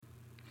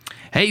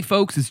Hey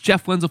folks, it's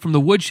Jeff Wenzel from the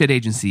Woodshed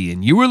Agency,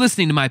 and you are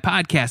listening to my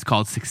podcast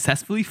called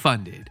Successfully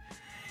Funded.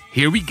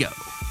 Here we go.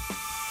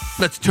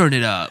 Let's turn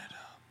it up.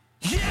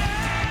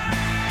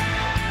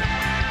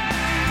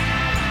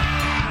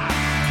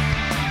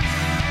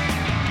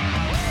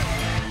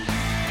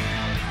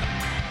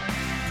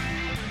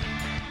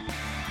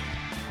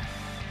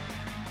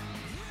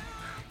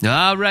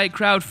 All right,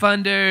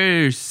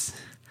 crowdfunders.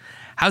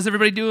 How's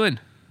everybody doing?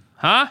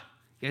 Huh?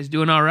 You guys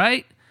doing all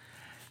right?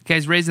 You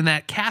guys raising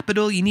that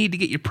capital you need to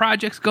get your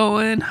projects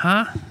going,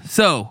 huh?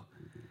 So,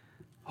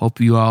 hope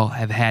you all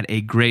have had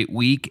a great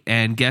week.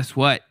 And guess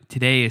what?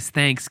 Today is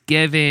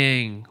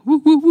Thanksgiving. Woo,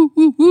 woo, woo,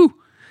 woo, woo.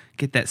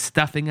 Get that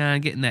stuffing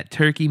on, getting that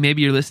turkey.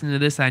 Maybe you're listening to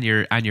this on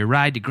your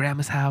ride to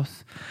Grandma's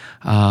house.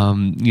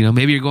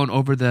 Maybe you're going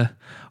over the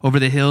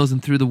hills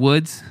and through the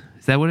woods.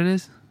 Is that what it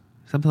is?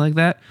 Something like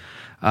that.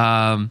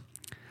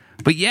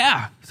 But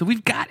yeah, so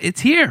it's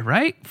here,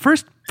 right?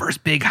 First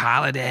big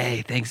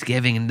holiday,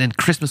 Thanksgiving, and then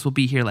Christmas will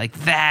be here like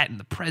that, and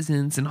the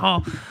presents and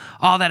all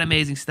that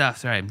amazing stuff.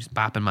 Sorry, I'm just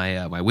bopping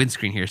my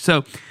windscreen here.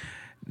 So,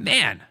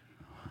 man,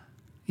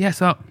 yeah.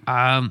 So,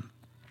 let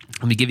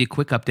me give you a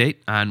quick update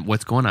on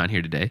what's going on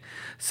here today.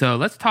 So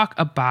let's talk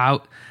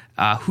about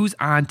who's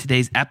on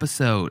today's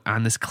episode,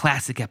 on this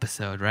classic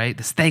episode, right?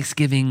 This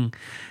Thanksgiving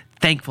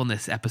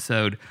thankfulness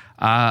episode.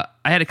 I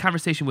had a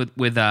conversation with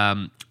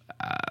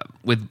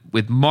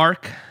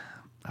Mark.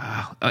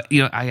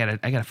 I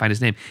gotta find his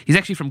name. He's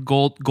actually from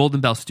Golden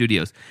Bell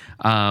Studios,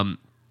 so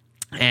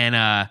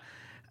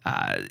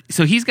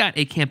he's got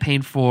a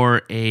campaign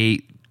for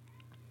it's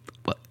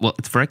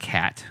for a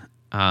cat,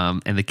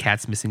 and the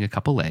cat's missing a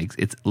couple legs.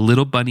 It's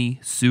Little Bunny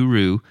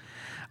Suru,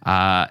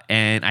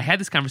 and I had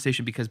this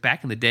conversation because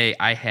back in the day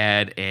I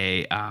had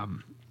a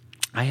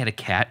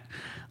cat,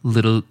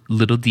 little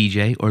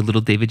DJ, or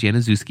Little David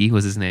Januszewski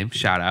was his name.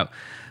 Shout out.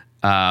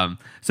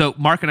 So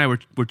Mark and I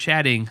were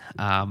chatting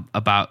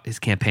about his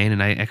campaign,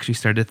 and I actually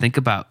started to think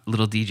about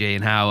Little DJ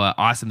and how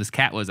awesome this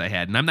cat was I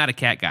had. And I'm not a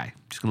cat guy.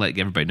 I'm just gonna let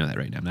everybody know that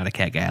right now. I'm not a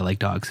cat guy. I like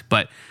dogs,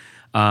 but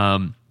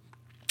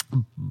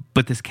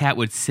this cat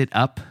would sit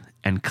up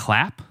and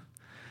clap,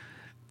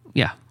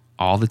 yeah,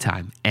 all the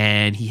time.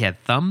 And he had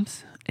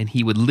thumbs, and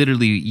he would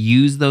literally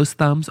use those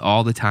thumbs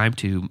all the time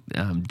to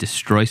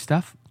destroy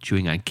stuff,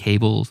 chewing on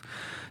cables.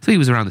 So he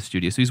was around the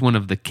studio. So he's one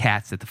of the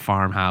cats at the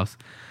farmhouse.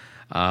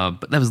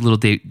 But that was little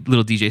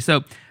DJ.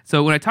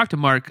 So when I talked to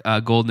Mark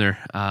Goldner,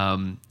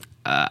 I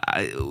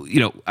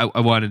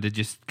wanted to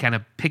just kind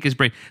of pick his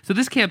brain. So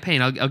this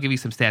campaign, I'll give you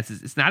some stats.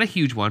 It's not a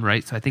huge one,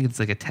 right? So I think it's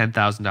like a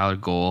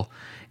 $10,000 goal,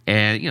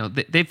 and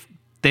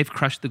they've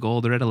crushed the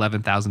goal. They're at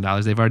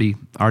 $11,000. They've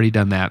already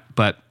done that,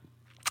 but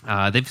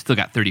they've still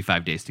got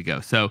 35 days to go.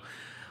 So.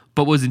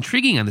 But what was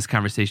intriguing on this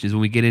conversation is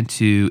when we get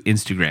into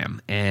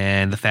Instagram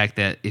and the fact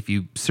that if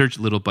you search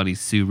Little Bunny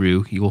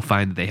Suru, you will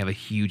find that they have a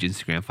huge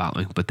Instagram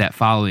following. But that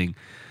following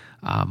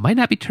might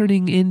not be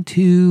turning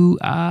into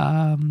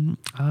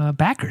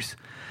backers.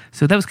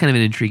 So that was kind of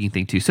an intriguing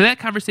thing too. So that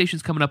conversation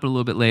is coming up a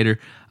little bit later.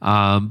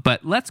 But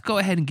let's go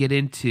ahead and get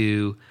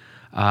into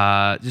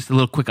just a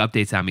little quick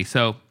updates on me.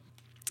 So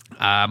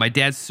my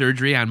dad's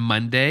surgery on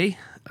Monday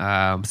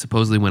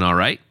supposedly went all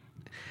right.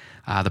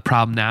 The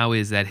problem now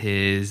is that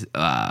his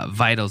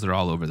vitals are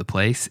all over the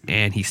place,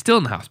 and he's still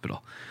in the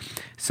hospital.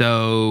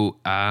 So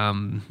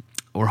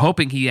we're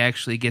hoping he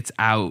actually gets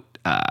out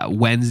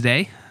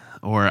Wednesday,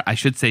 or I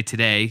should say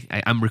today.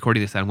 I'm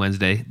recording this on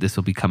Wednesday. This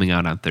will be coming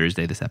out on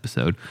Thursday, this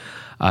episode.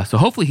 So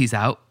hopefully he's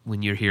out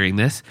when you're hearing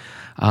this.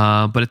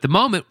 But at the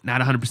moment,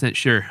 not 100%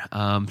 sure.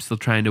 Still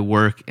trying to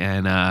work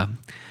and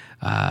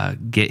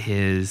get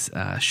his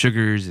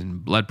sugars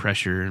and blood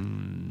pressure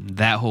and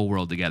that whole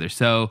world together.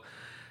 So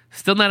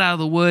still not out of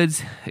the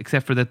woods,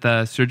 except for that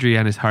the surgery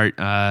on his heart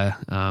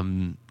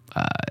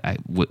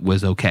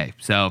was okay.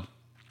 So,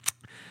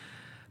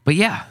 but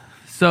yeah.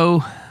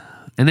 So,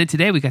 and then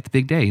today we got the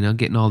big day.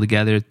 Getting all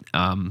together.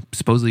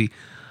 Supposedly,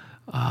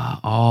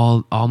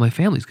 all my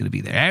family's going to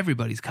be there.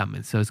 Everybody's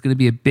coming, so it's going to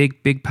be a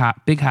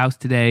big house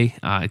today.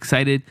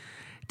 Excited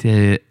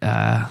to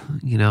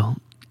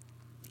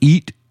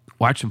eat,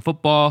 watch some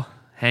football,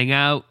 hang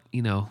out.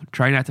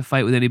 Try not to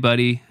fight with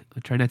anybody. I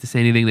try not to say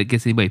anything that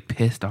gets anybody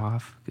pissed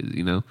off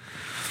because,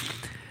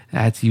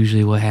 that's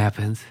usually what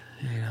happens,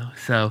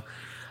 So,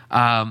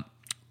 but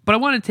I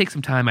want to take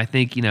some time, I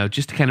think,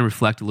 just to kind of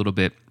reflect a little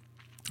bit.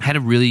 I had a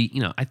really,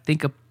 I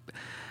think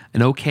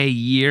an okay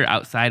year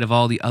outside of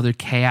all the other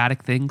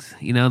chaotic things,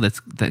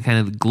 that's that kind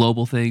of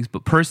global things.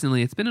 But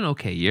personally, it's been an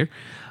okay year.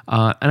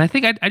 And I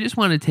think I just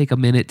wanted to take a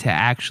minute to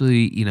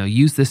actually,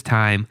 use this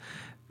time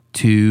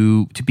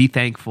to be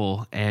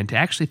thankful and to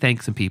actually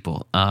thank some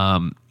people.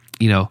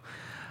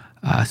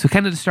 So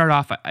kind of to start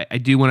off, I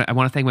want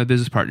to thank my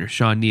business partner,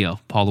 Sean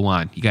Neal, Paul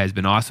Lewan. You guys have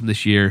been awesome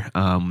this year.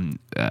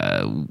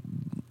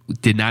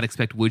 Did not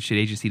expect Woodshed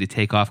Agency to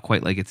take off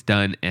quite like it's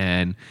done.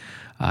 And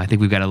I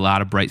think we've got a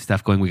lot of bright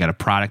stuff going. We got a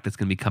product that's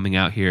going to be coming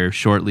out here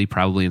shortly,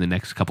 probably in the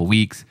next couple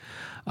weeks,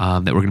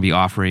 that we're going to be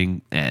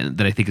offering, and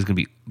that I think is going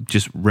to be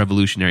just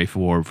revolutionary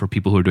for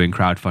people who are doing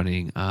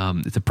crowdfunding.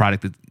 It's a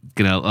product that's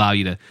going to allow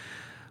you to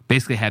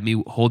basically had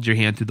me hold your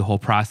hand through the whole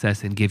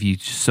process and give you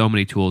so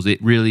many tools.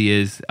 It really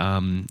is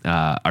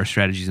our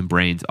strategies and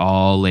brains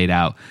all laid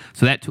out.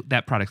 So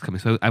that product's coming.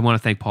 So I want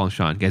to thank Paul and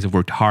Sean. You guys have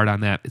worked hard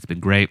on that. It's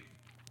been great.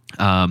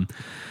 I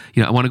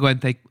want to go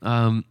ahead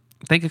and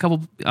thank a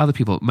couple other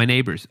people, my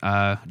neighbors,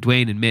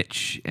 Dwayne and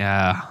Mitch.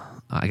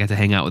 I got to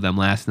hang out with them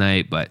last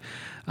night, but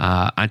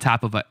on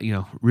top of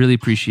really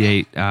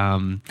appreciate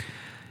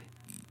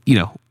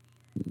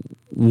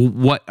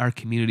what our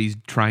community's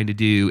trying to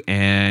do,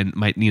 and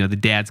the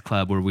Dad's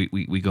Club where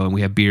we go and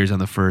we have beers on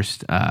the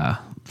first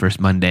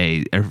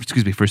Thursdays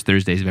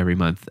of every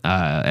month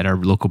at our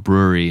local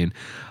brewery, and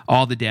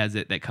all the dads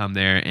that come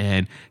there,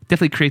 and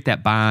definitely create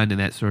that bond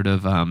and that sort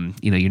of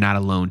you're not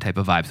alone type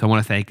of vibe. So I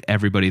want to thank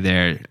everybody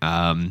there.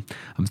 I'm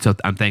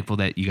thankful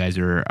that you guys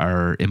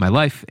are in my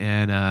life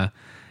and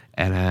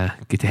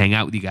get to hang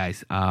out with you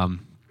guys. I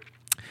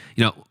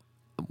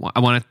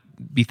want to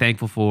be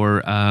thankful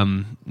for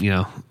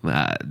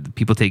the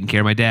people taking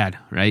care of my dad,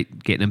 right?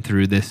 Getting him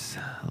through this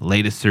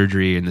latest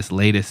surgery and this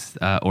latest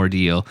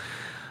ordeal.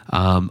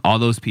 All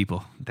those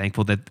people.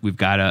 Thankful that we've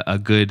got a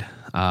good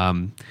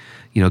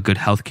good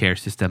healthcare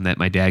system that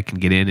my dad can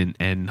get in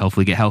and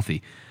hopefully get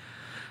healthy.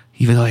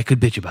 Even though I could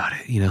bitch about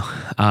it,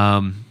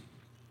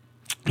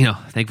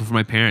 thankful for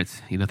my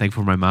parents.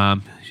 Thankful for my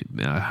mom,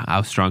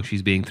 how strong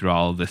she's being through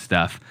all of this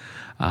stuff.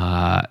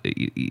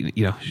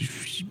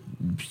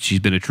 She's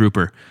been a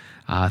trooper.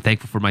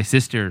 Thankful for my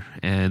sister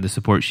and the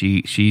support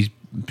she's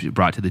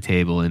brought to the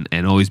table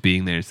and always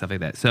being there and stuff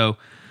like that. So,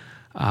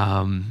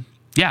 I'm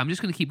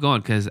just going to keep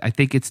going because I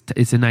think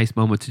it's a nice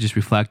moment to just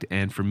reflect.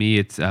 And for me,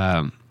 it's we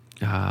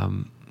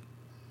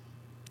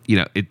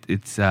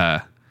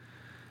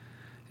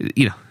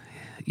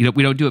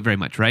don't do it very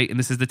much, right? And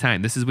this is the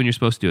time. This is when you're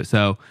supposed to do it.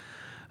 So,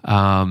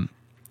 I'm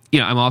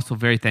also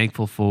very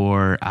thankful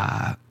for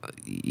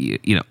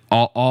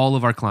all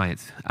of our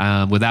clients.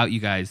 Without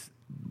you guys,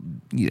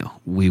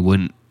 we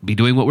wouldn't be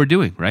doing what we're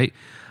doing, right?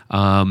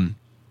 I'm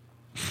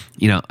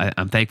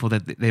thankful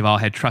that they've all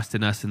had trust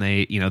in us, and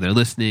they're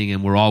listening,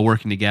 and we're all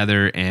working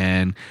together,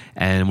 and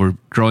we're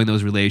growing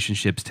those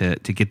relationships to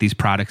get these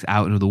products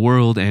out into the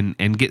world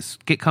and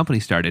get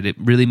companies started. It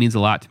really means a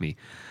lot to me.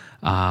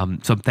 So I'm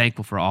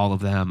thankful for all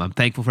of them. I'm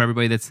thankful for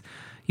everybody that's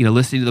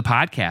listening to the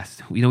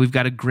podcast. We've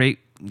got a great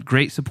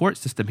support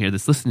system here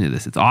that's listening to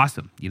this. It's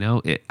awesome.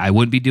 I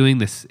wouldn't be doing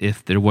this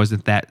if there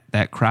wasn't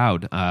that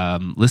crowd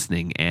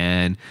listening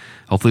and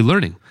hopefully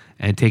learning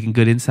and taking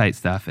good insight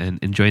stuff and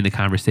enjoying the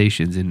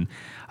conversations. And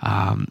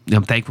I'm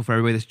thankful for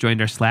everybody that's joined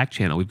our Slack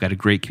channel. We've got a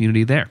great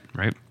community there,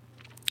 right?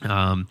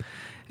 And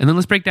then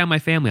let's break down my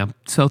family. I'm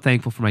so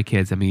thankful for my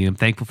kids. I mean, I'm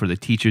thankful for the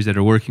teachers that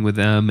are working with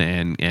them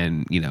and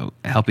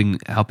helping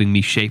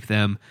me shape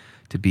them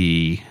to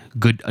be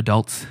good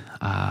adults.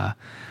 I'm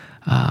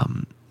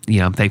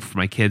thankful for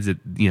my kids that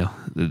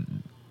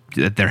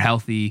that they're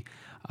healthy,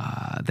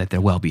 that they're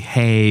well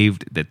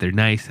behaved, that they're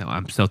nice.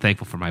 I'm so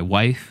thankful for my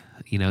wife.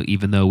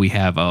 Even though we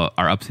have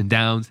our ups and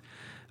downs,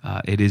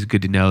 it is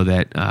good to know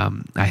that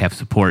I have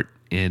support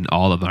in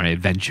all of our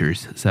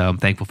adventures. So I'm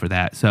thankful for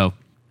that. So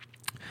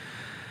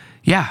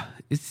yeah,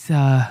 it's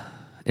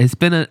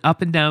been an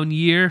up and down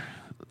year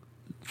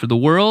for the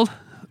world,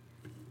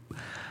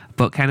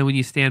 but kind of when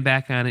you stand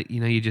back on it,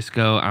 you just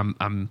go,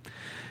 I'm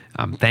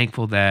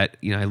thankful that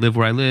I live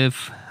where I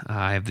live.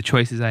 I have the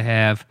choices I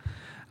have.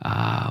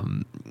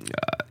 I'm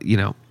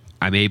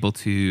able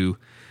to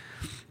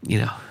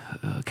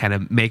kind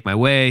of make my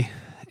way,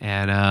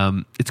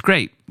 and it's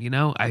great.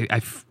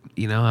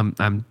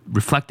 I'm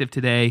reflective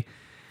today,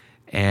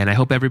 and I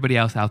hope everybody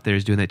else out there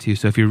is doing that too.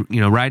 So if you're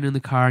riding in the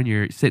car and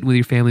you're sitting with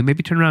your family,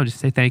 maybe turn around and just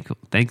say thank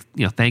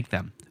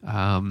them.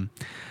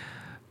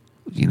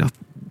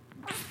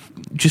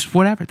 Just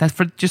whatever. That's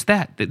for just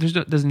that.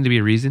 Doesn't need to be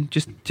a reason.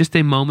 Just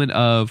a moment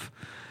of,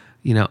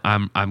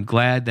 I'm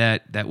glad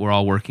that we're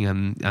all working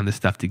on this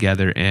stuff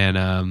together,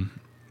 and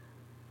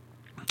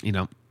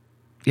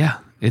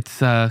it's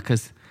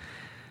because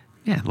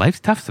life's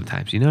tough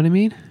sometimes. You know what I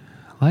mean?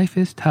 Life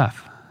is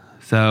tough.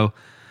 So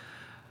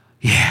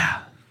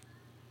yeah.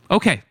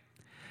 Okay.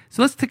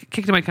 So let's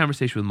kick to my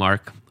conversation with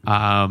Mark,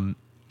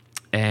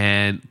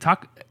 and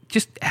talk.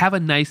 Just have a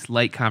nice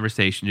light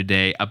conversation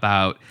today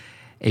about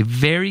a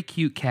very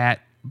cute cat,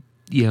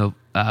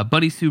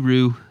 Bunny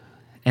Suru,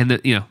 and I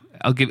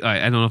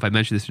don't know if I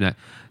mentioned this or not.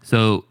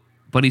 So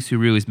Bunny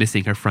Suru is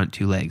missing her front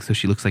two legs, so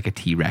she looks like a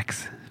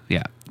T-Rex.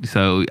 Yeah.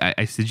 So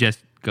I suggest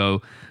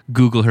go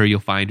Google her. You'll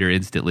find her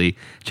instantly.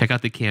 Check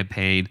out the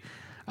campaign.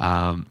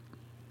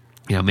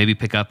 Maybe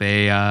pick up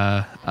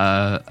a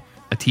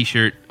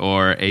T-shirt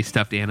or a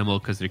stuffed animal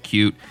because they're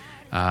cute.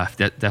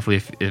 Definitely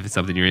if it's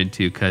something you're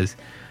into, because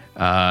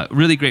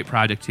really great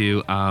project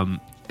too.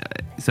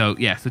 So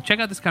check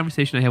out this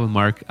conversation I had with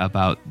Mark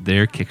about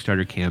their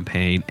Kickstarter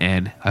campaign,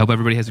 and I hope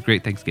everybody has a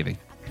great Thanksgiving.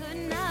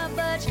 Couldn't I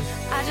budge?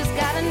 I just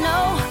gotta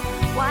know,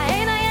 why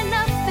ain't I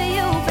enough for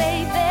you,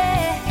 baby?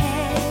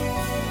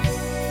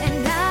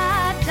 And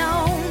I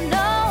don't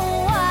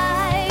know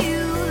why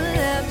you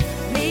left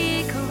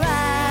me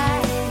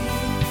crying.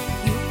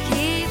 You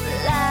keep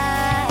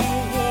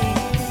lying.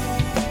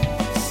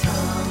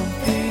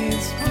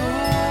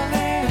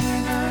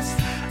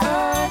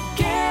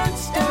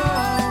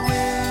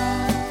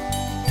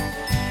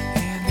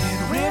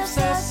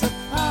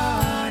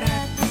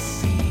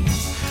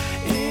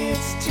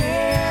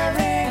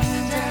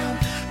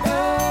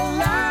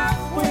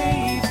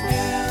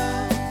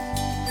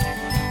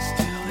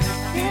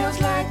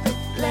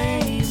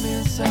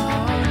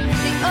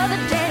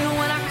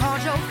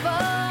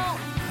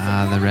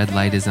 red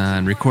light is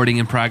on. Recording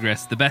in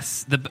progress.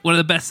 One of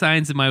the best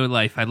signs in my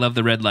life. I love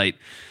the red light.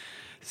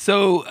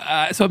 So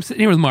I'm sitting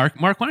here with Mark.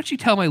 Mark, why don't you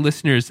tell my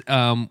listeners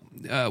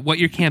what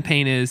your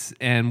campaign is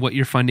and what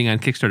you're funding on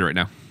Kickstarter right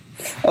now?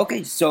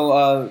 Okay,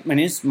 so my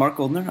name is Mark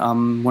Goldner.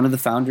 I'm one of the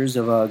founders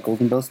of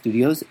Golden Bell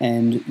Studios,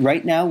 and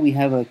right now we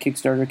have a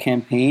Kickstarter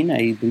campaign.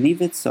 I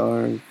believe it's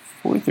our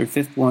fourth or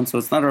fifth one, so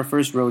it's not our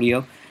first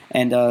rodeo.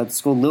 And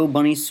it's called Little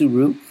Bunny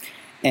Suru,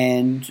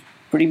 and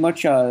pretty much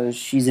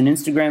she's an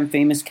Instagram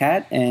famous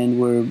cat, and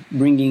we're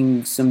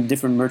bringing some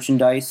different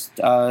merchandise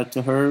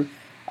to her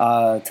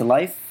to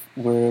life.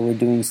 We're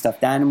doing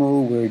stuffed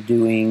animal, we're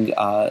doing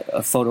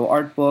a photo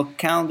art book,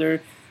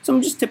 calendar,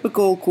 some just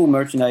typical cool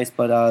merchandise,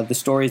 but the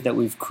stories that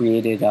we've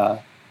created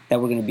that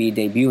we're going to be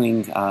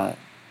debuting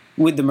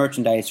with the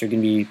merchandise are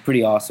going to be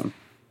pretty awesome.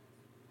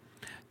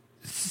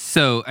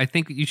 So I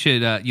think you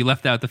should, you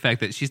left out the fact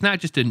that she's not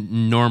just a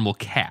normal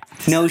cat.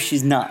 No,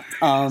 she's not.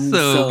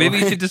 So maybe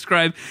you should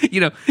describe,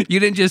 you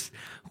didn't just,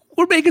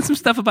 we're making some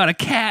stuff about a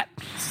cat.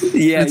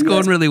 Yeah, it's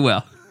going really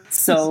well.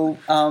 So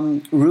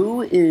Rue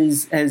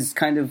has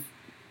kind of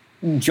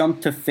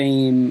jumped to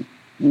fame,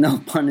 no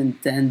pun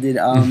intended,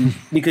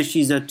 because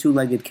she's a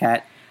two-legged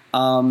cat.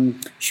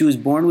 She was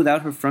born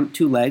without her front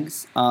two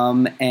legs,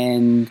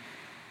 and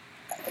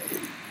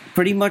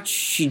pretty much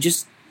she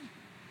just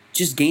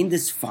gained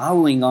this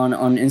following on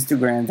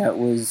Instagram that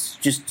was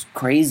just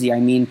crazy. I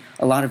mean,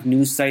 a lot of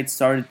news sites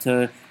started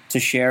to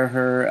share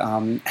her.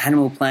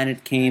 Animal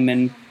Planet came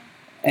and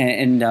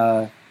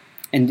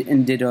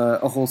did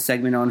a whole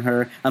segment on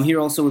her. I'm here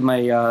also with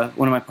my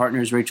one of my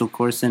partners, Rachel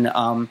Corson,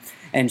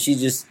 and she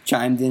just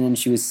chimed in and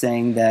she was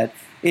saying that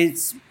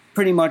it's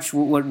pretty much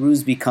what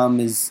Rue's become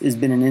has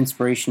been an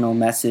inspirational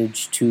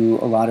message to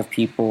a lot of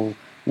people,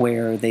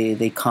 where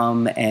they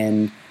come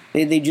and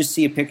they just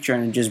see a picture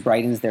and it just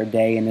brightens their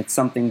day, and it's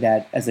something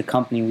that as a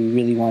company we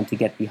really want to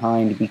get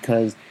behind,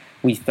 because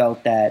we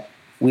felt that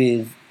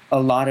with a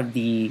lot of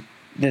the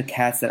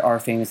cats that are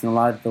famous and a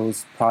lot of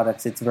those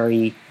products, it's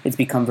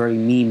become very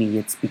memey.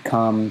 It's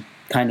become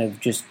kind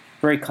of just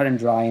very cut and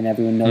dry, and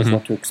everyone knows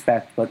what to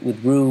expect. But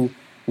with Rue,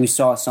 we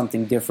saw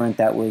something different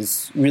that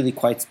was really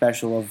quite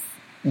special, of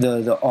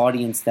the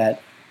audience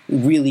that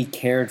really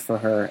cared for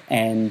her,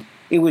 and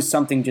it was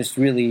something just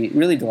really,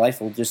 really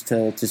delightful just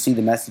to see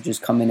the messages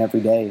come in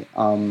every day,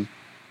 and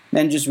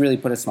just really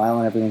put a smile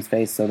on everyone's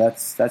face. So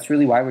that's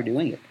really why we're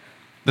doing it.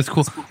 That's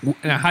cool.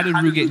 Now, how did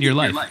Rue get in your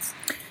life?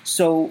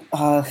 So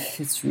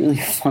it's really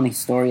a funny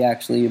story,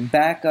 actually.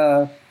 Back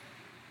about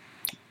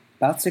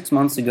 6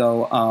 months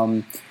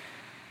ago,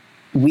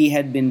 we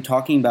had been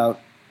talking about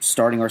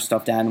starting our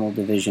stuffed animal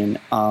division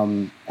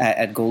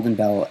at Golden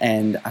Bell,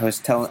 and I was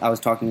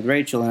talking with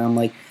Rachel, and I'm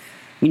like,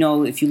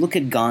 if you look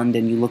at Gund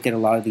and you look at a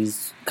lot of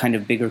these kind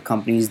of bigger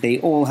companies, they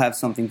all have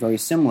something very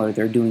similar.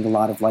 They're doing a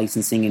lot of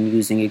licensing and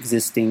using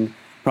existing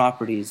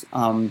properties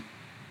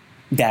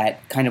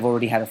that kind of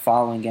already had a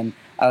following. And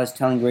I was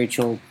telling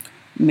Rachel,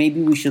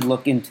 maybe we should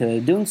look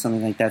into doing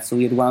something like that. So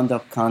we had wound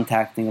up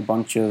contacting a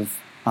bunch of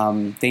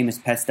famous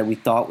pets that we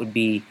thought would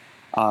be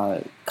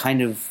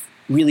kind of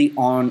really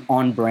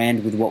on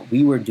brand with what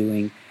we were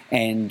doing.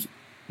 And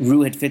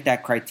Rue had fit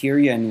that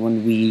criteria. And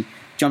when we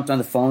jumped on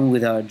the phone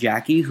with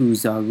Jackie,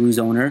 who's Rue's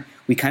owner,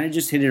 we kind of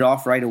just hit it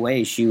off right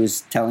away. She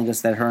was telling us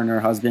that her and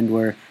her husband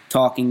were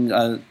talking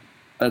a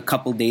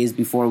couple days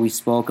before we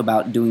spoke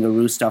about doing a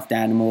Rue stuffed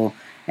animal,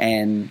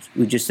 and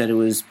we just said it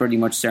was pretty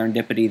much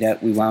serendipity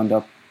that we wound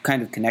up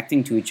kind of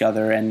connecting to each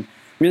other, and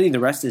really the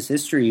rest is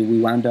history.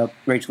 We wound up,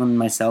 Rachel and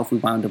myself, we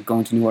wound up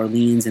going to New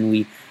Orleans, and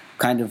we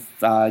kind of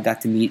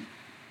got to meet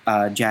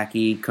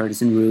Jackie,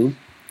 Curtis, and Rue,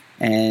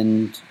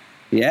 and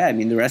yeah, I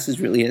mean, the rest is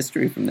really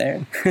history from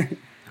there.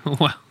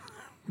 Wow,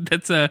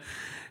 that's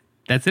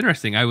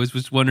interesting. I was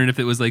just wondering if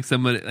it was like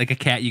a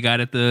cat you got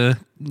at the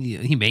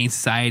Humane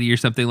Society or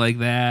something like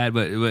that,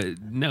 but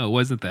no, it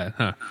wasn't that,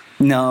 huh?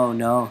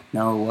 No,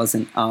 it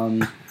wasn't.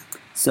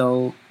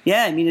 So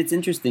yeah, I mean, it's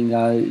interesting.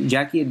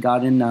 Jackie had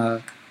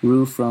gotten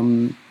Rue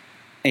from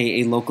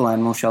a local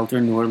animal shelter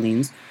in New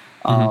Orleans.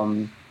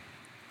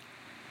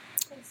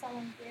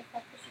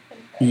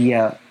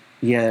 Yeah.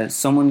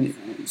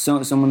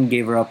 Someone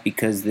gave her up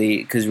because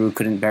Rue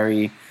couldn't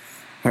bury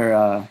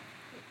her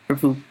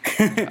poop.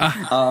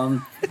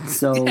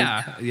 So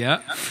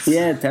yeah.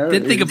 Terrible.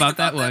 Didn't think about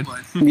that one.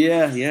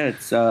 yeah,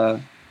 it's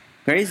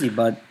crazy,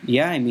 but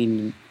yeah, I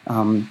mean,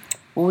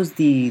 what was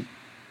the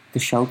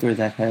shelter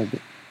that had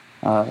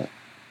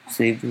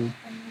saved Rue?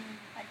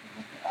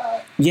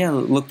 Yeah,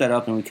 look that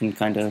up, and we can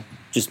kind of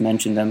just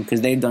mention them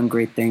because they've done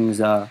great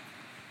things.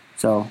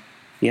 So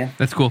yeah,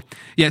 that's cool.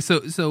 Yeah,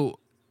 so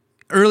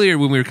earlier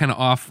when we were kind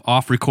of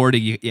off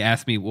recording, you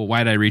asked me, well,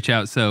 why did I reach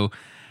out? So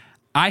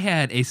I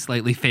had a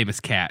slightly famous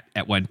cat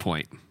at one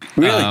point.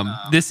 Really?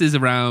 This is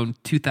around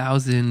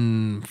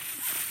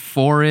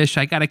 2004-ish.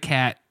 I got a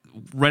cat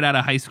right out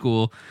of high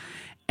school,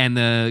 and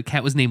the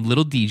cat was named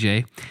Little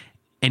DJ,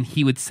 and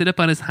he would sit up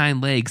on his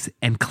hind legs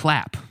and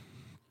clap,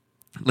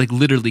 like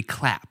literally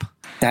clap.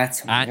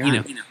 That's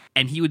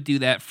And he would do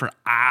that for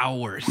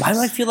hours. Why do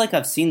I feel like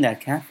I've seen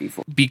that cat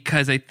before?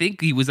 Because I think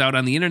he was out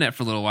on the internet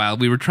for a little while.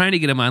 We were trying to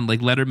get him on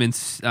like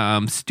Letterman's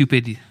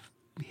stupid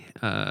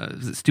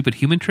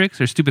human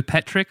tricks or stupid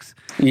pet tricks.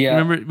 Yeah.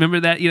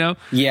 Remember that,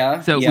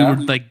 Yeah. So yeah. we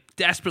were like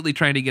desperately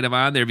trying to get him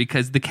on there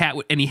because the cat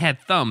and he had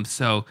thumbs,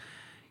 so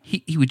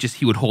he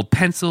would hold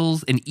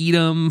pencils and eat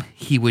them.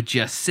 He would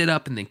just sit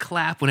up and then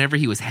clap whenever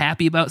he was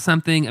happy about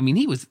something. I mean,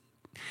 he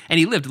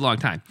lived a long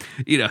time,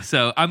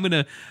 so I'm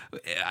gonna,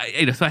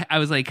 so I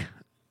was like,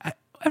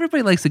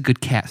 everybody likes a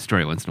good cat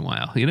story once in a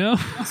while,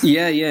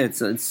 Yeah, it's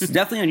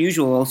definitely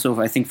unusual also,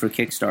 I think, for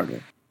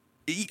Kickstarter.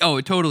 Oh,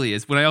 it totally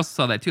is. When I also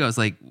saw that too, I was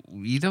like,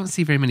 you don't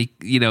see very many,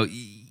 you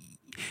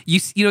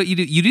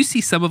do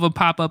see some of them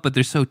pop up, but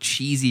they're so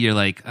cheesy. You're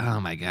like, oh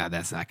my God,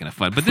 that's not gonna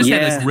fun. But this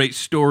had this great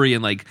story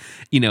and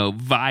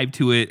vibe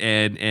to it,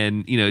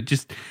 and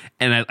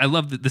I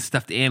love the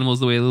stuffed animals,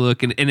 the way they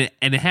look, and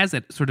it has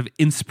that sort of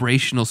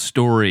inspirational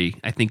story,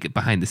 I think,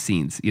 behind the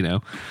scenes.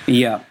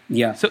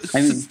 Yeah.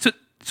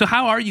 So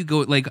how are you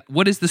going? Like,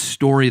 what is the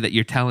story that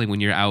you're telling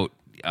when you're out?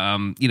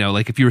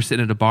 Like if you were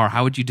sitting at a bar,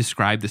 how would you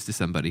describe this to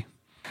somebody?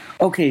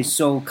 Okay,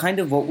 so kind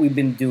of what we've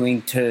been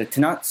doing to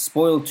not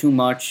spoil too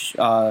much,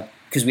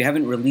 because we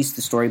haven't released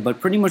the story, but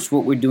pretty much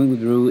what we're doing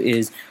with Rue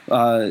is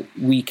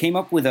we came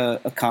up with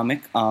a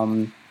comic.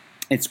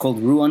 It's called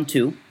Rue on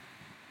 2,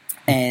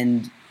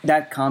 and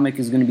that comic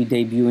is going to be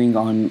debuting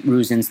on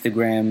Rue's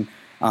Instagram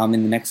in the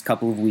next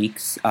couple of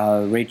weeks.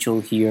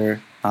 Rachel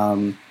here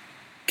can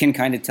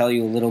kind of tell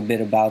you a little bit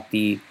about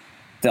the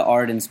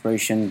art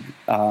inspiration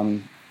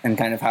and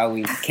kind of how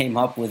we came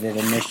up with it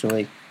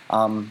initially.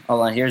 Hold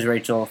on, here's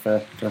Rachel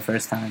for the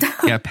first time.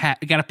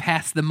 Gotta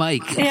pass the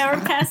mic. Yeah,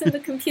 we're passing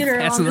the computer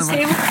along the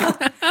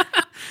table.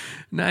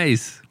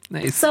 Nice.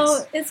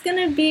 So it's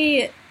going to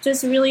be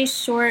just really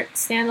short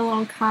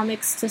standalone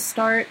comics to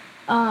start.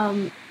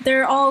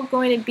 They're all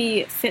going to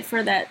be fit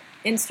for that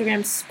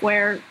Instagram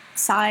square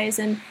size,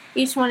 and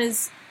each one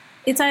it's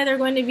either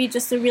going to be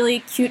just a really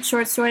cute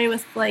short story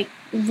with like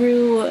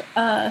Rue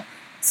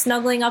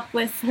snuggling up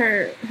with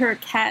her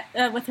cat,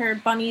 with her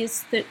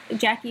bunnies.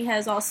 Jackie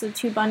has also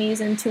 2 bunnies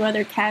and 2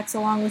 other cats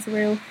along with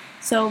Rue.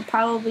 So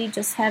probably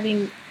just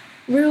having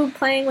Rue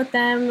playing with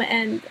them,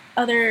 and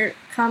other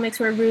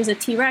comics where Rue's a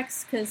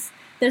T-Rex, because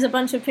there's a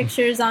bunch of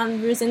pictures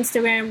on Rue's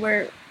Instagram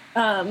where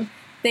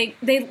they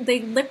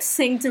lip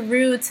sync to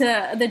Rue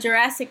to the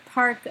Jurassic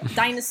Park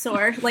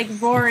dinosaur, like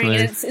roaring.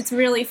 Nice. It's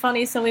really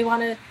funny. So we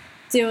want to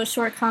do a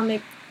short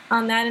comic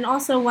on that, and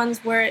also ones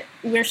where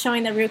we're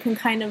showing that Rue can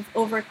kind of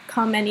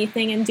overcome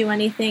anything and do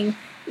anything,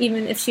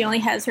 even if she only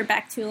has her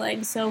back 2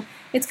 legs. So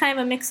it's kind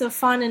of a mix of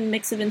fun and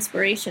mix of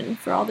inspiration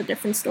for all the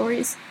different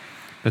stories.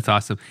 That's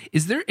awesome.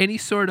 Is there any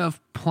sort of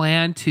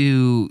plan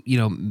to,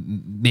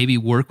 maybe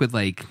work with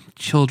like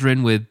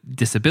children with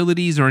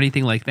disabilities or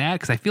anything like that?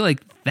 Because I feel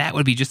like that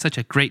would be just such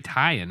a great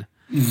tie-in.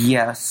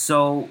 Yeah.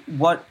 So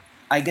what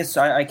I guess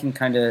I can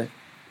kind of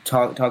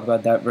talk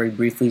about that very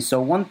briefly.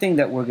 So one thing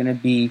that we're going to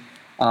be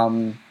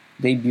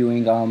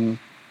debuting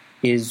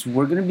is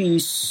we're going to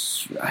be,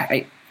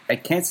 I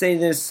can't say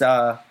this,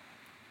 I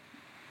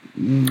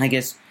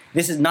guess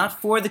this is not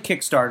for the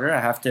Kickstarter. I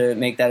have to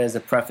make that as a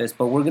preface,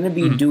 but we're going to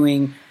be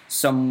doing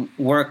some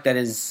work that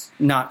is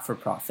not for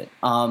profit.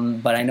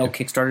 But I know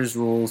Kickstarter's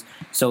rules,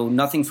 so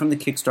nothing from the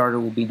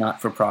Kickstarter will be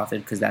not for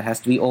profit, because that has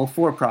to be all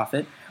for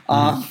profit.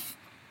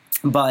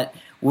 But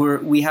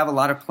we have a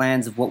lot of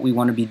plans of what we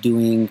want to be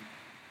doing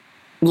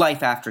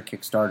life after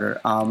Kickstarter,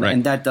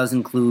 and that does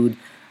include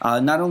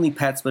not only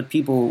pets but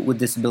people with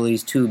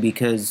disabilities too,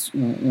 because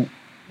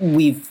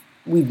we've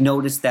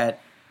noticed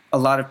that a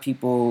lot of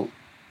people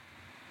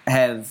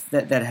have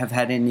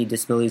had any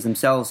disabilities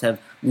themselves have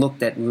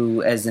looked at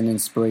Rue as an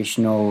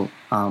inspirational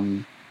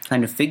kind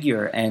of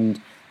figure,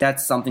 and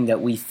that's something that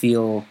we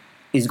feel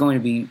is going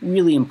to be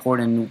really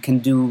important, can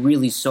do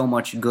really so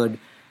much good.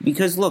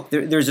 Because look,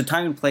 there's a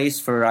time and place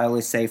for, I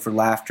always say, for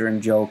laughter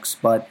and jokes,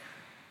 but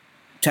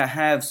to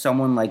have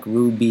someone like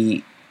Rue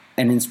be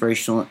an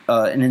inspiration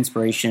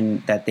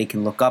that they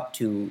can look up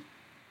to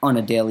on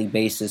a daily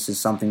basis is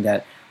something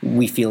that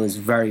we feel is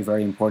very,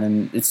 very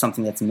important. It's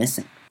something that's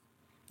missing.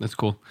 That's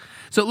cool.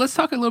 So let's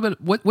talk a little bit.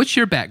 What's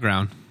your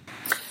background?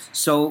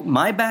 So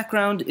my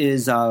background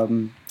is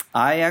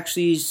I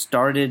actually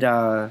started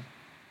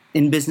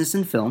in business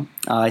and film.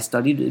 I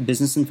studied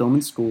business and film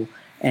in school,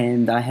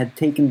 and I had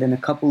taken then a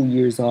couple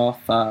years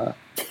off,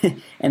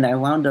 and I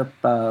wound up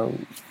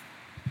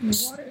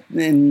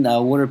in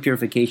water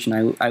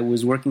purification. I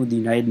was working with the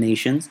United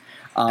Nations.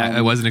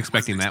 I wasn't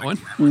expecting that one.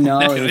 No,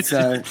 it's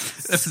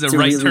this is a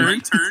right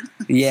turn.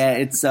 Yeah,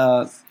 it's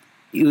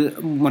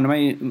one of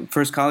my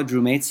first college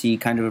roommates. He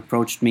kind of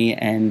approached me,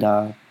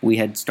 and we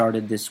had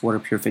started this water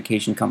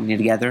purification company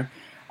together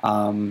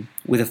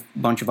with a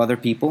bunch of other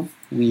people.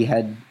 We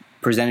had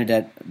presented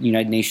at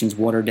United Nations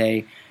Water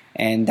Day,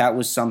 and that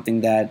was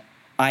something that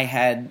I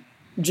had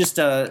just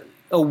a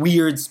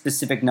weird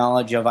specific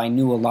knowledge of. I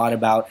knew a lot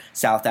about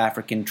South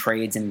African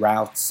trades and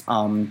routes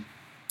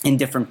in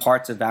different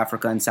parts of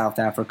Africa and South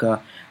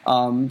Africa.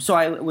 So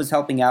I was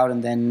helping out,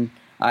 and then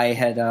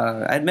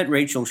I'd met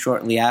Rachel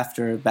shortly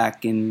after,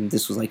 back in,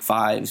 this was like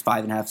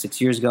 5.5,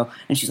 6 years ago,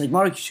 and she's like,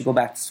 Mark, you should go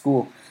back to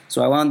school.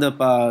 So I wound up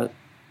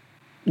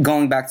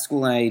going back to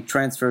school, and I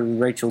transferred with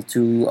Rachel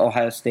to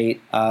Ohio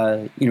State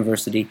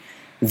University,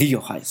 the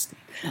Ohio State.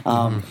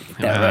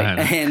 Right.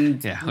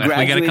 And yeah, we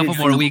got a couple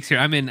more weeks here.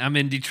 I'm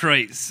in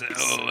Detroit, so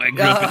I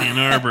grew up in Ann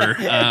Arbor.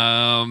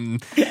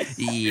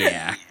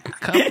 Yeah,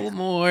 couple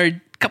more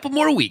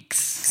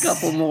weeks.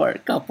 Couple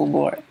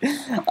more.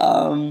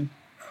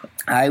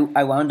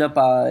 I wound up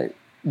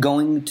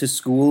going to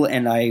school,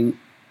 and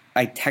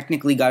I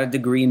technically got a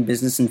degree in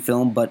business and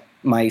film, but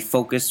my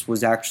focus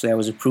was actually, I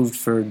was approved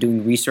for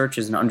doing research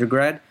as an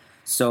undergrad.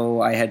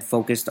 So I had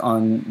focused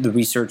on the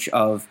research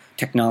of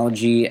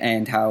technology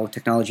and how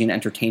technology and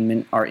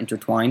entertainment are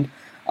intertwined.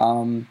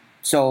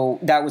 So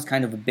that was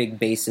kind of a big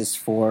basis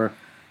for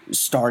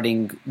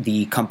starting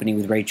the company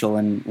with Rachel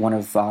and one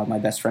of my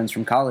best friends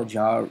from college,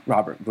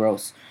 Robert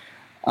Gross.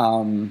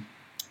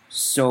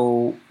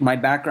 So my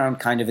background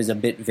kind of is a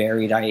bit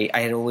varied. I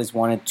had always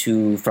wanted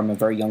to, from a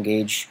very young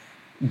age,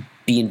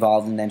 be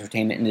involved in the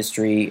entertainment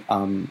industry.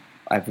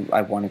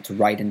 I wanted to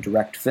write and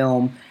direct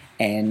film,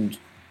 and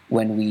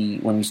when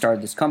we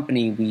started this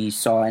company, we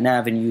saw an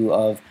avenue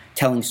of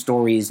telling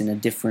stories in a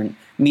different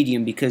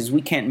medium, because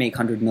we can't make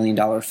 $100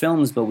 million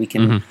films, but we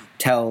can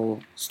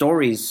tell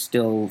stories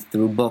still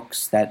through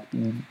books that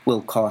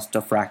will cost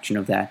a fraction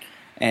of that.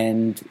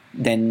 And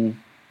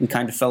then we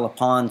kind of fell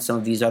upon some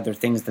of these other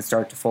things that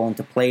start to fall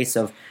into place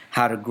of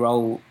how to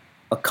grow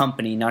a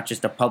company, not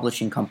just a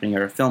publishing company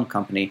or a film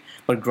company,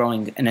 but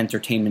growing an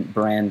entertainment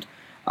brand.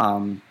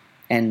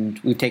 And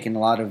we've taken a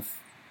lot of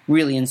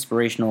really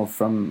inspirational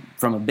from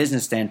a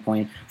business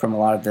standpoint from a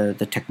lot of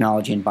the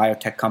technology and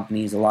biotech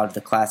companies, a lot of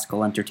the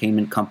classical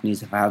entertainment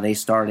companies of how they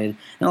started,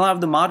 and a lot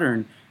of the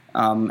modern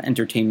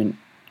entertainment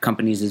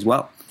companies as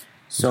well.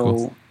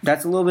 So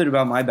that's a little bit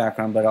about my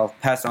background, but I'll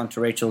pass on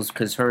to Rachel's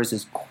because hers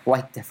is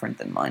quite different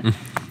than mine.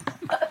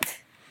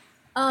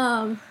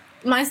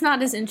 Mine's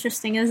not as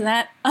interesting as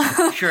that.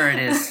 Sure it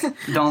is.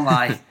 Don't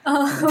lie.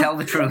 Tell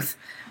the truth.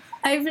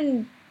 I've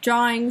been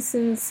drawing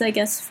since, I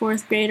guess,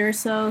 4th grade or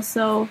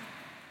so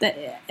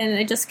and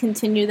I just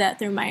continue that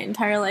through my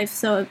entire life.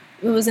 So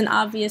it was an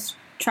obvious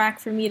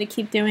track for me to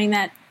keep doing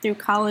that through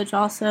college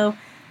also.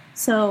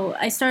 So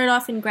I started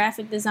off in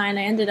graphic design.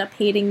 I ended up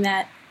hating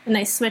that, and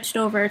I switched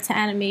over to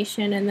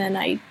animation, and then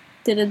I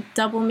did a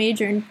double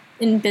major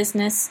in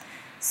business.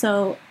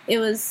 So it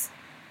was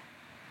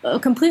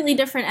a completely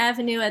different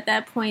avenue at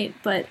that point,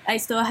 but I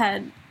still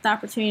had the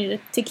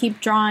opportunity to keep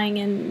drawing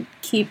and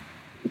keep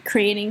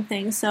creating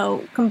things.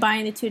 So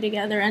combining the two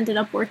together ended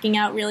up working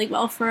out really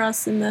well for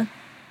us in the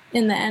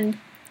end.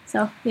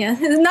 So yeah,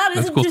 it's not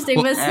as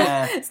interesting, but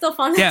it's still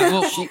fun. Yeah,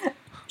 well,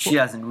 she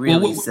doesn't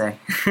really say.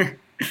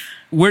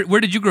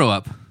 Where did you grow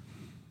up?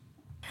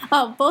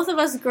 Oh, both of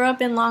us grew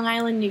up in Long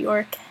Island, New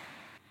York.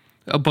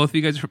 Oh, both of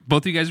you guys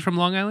are from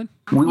Long Island?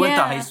 We went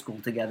to high school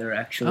together,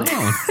 actually.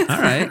 Oh, all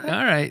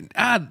right.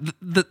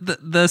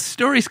 The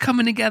story's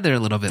coming together a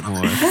little bit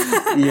more.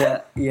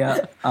 Yeah.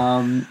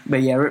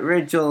 But yeah,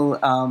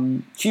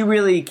 Rachel, she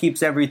really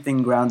keeps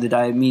everything grounded.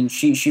 I mean,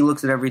 she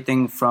looks at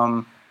everything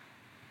from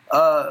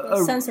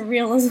a sense of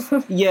realism.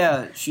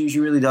 Yeah, she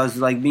really does.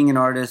 Like, being an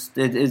artist,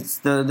 it's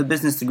the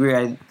business degree,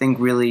 I think,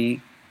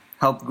 really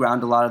helped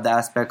ground a lot of the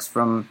aspects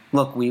from,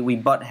 look, we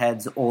butt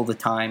heads all the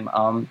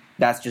time.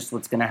 That's just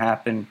what's going to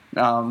happen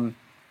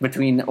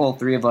between all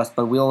three of us.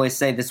 But we always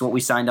say this is what we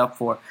signed up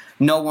for.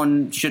 No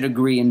one should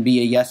agree and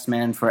be a yes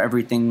man for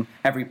everything,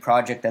 every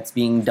project that's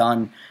being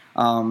done.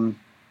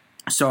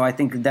 So I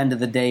think at the end of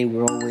the day,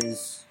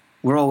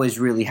 we're always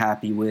really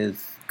happy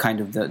with kind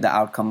of the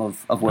outcome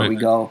of where we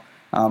go.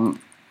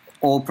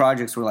 All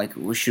projects were like,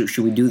 well, should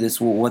we do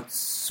this? Well,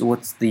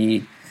 what's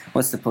the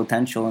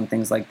potential and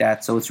things like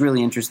that. So it's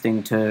really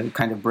interesting to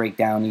kind of break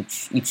down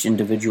each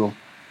individual.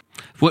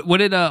 What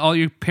did all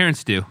your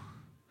parents do?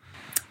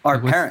 Our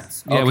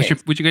parents. Yeah, okay.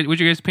 what your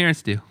guys'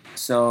 parents do?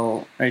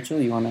 So Rachel,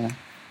 you wanna?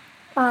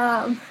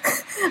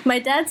 My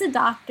dad's a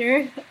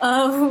doctor.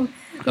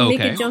 We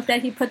make a joke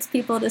that he puts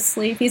people to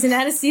sleep. He's an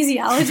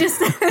anesthesiologist.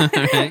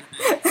 Right.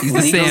 He's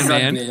the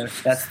Sandman.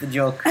 That's the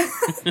joke.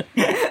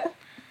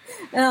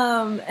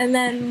 And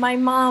then my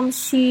mom,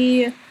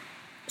 she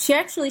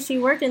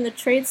worked in the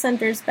trade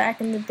centers back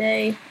in the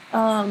day.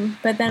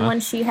 But then when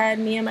she had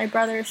me and my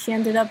brother, she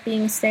ended up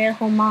being a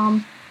stay-at-home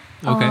mom.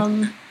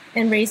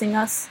 And raising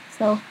us.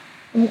 So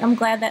I'm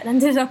glad that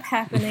ended up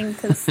happening,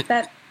 because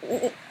that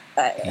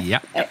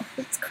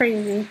it's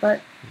crazy.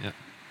 But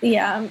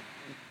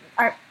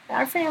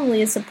our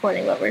family is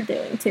supporting what we're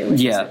doing too, which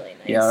is really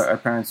nice. Yeah, our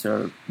parents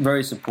are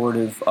very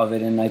supportive of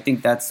it, and I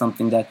think that's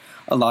something that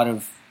a lot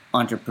of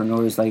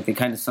entrepreneurs, like, they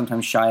kind of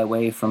sometimes shy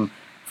away from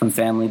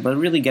family, but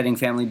really getting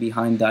family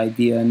behind the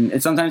idea.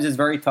 And sometimes it's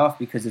very tough,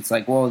 because it's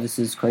like, whoa, this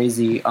is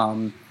crazy.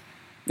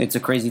 It's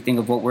a crazy thing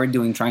of what we're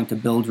doing, trying to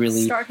build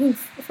really... Starting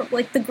from,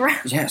 like, the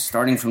ground. Yeah,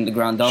 starting from the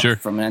ground up. Sure.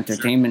 From an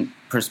entertainment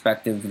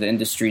perspective, the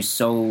industry's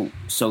so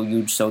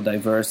huge, so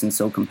diverse, and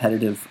so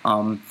competitive.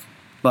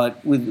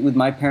 But with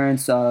my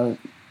parents,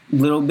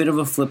 little bit of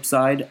a flip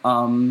side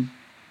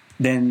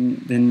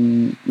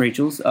than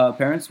Rachel's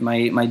parents.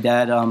 My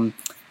dad,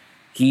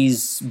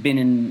 he's been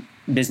in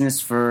business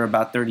for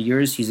about 30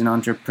 years. He's an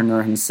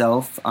entrepreneur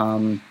himself.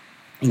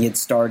 He had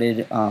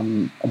started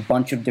a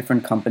bunch of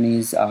different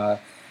companies,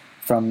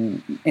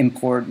 from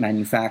import,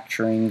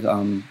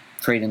 manufacturing,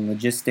 trade and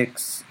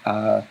logistics,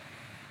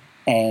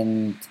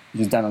 and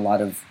he's done a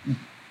lot of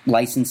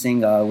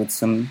licensing with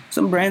some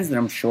brands that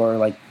I'm sure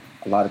like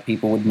a lot of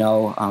people would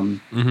know,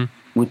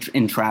 which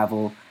in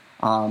travel.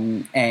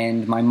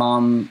 And my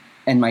mom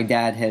and my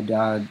dad had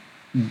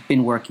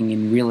been working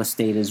in real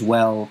estate as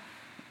well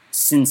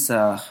since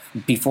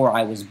before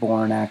I was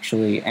born,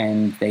 actually,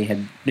 and they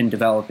had been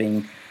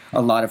developing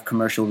a lot of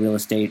commercial real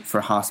estate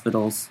for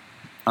hospitals.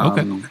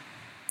 Okay.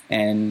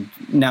 And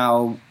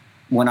now,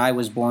 when I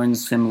was born,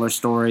 similar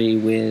story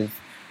with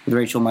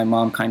Rachel. My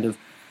mom kind of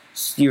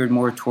steered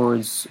more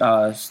towards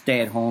stay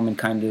at home and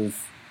kind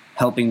of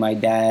helping my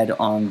dad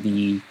on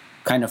the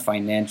kind of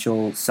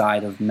financial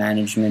side of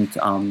management,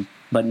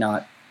 but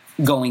not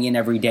going in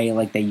every day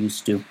like they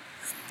used to.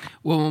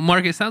 Well,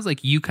 Mark, it sounds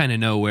like you kind of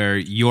know where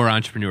your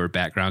entrepreneur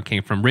background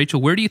came from. Rachel,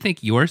 where do you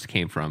think yours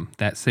came from?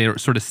 That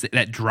sort of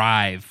that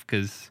drive,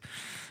 because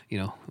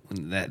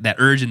that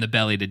urge in the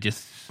belly to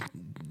just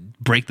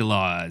break the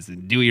laws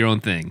and do your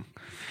own thing.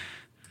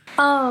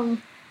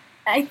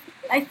 I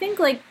think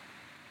like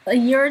a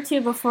year or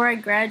two before I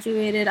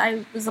graduated,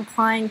 I was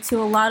applying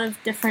to a lot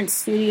of different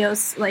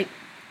studios, like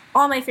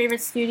all my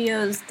favorite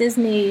studios,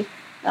 Disney.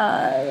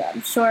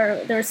 I'm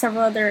sure there were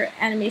several other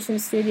animation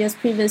studios,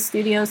 previous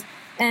studios,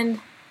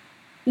 and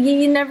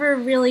you never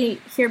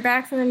really hear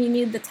back from them. You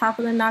need the top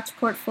of the notch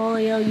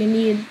portfolio. You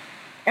need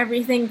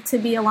everything to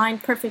be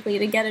aligned perfectly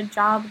to get a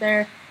job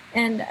there.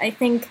 And I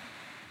think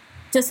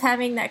just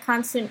having that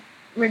constant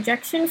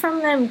rejection from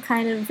them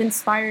kind of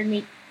inspired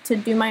me to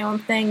do my own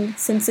thing,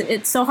 since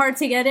it's so hard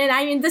to get in.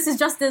 I mean, this is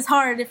just as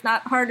hard, if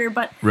not harder,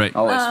 but right.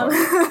 Always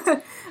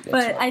hard.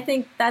 But I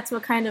think that's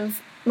what kind of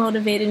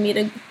motivated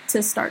me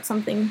to start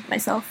something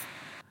myself.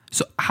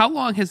 So how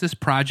long has this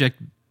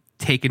project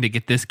taken to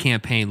get this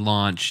campaign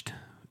launched?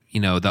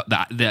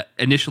 The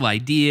initial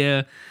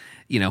idea,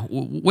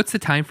 what's the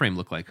time frame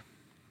look like?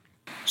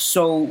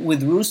 So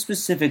with Ruse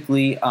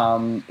specifically,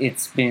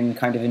 it's been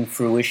kind of in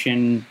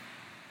fruition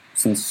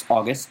since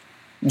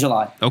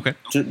July. Okay.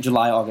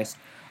 July, August.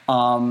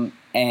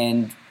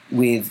 And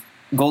with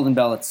Golden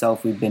Bell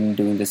itself, we've been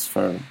doing this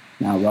for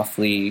now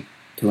roughly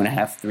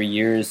 2.5, 3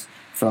 years,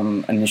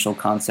 from initial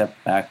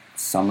concept back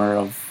summer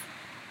of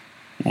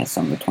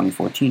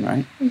 2014,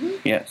 right?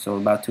 Mm-hmm. Yeah, so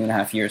about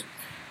 2.5 years.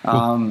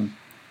 Cool.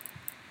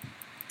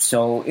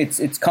 So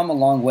it's come a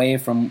long way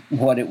from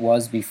what it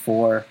was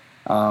before.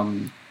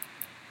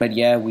 But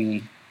yeah,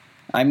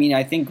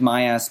 I think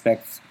my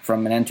aspect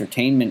from an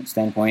entertainment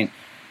standpoint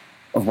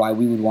of why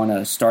we would want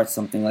to start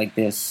something like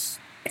this,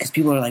 because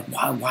people are like,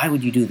 why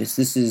would you do this?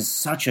 This is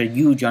such a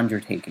huge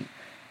undertaking.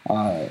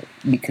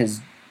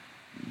 Because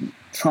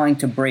trying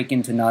to break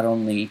into not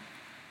only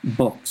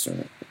books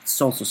or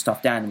social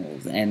stuffed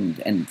animals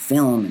and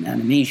film and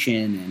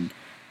animation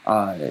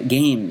and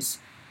games,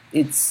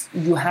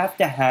 you have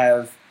to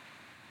have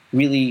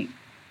really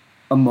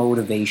a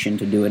motivation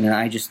to do it. And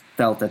I just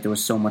felt that there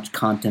was so much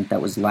content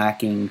that was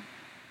lacking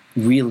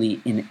really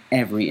in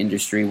every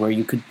industry, where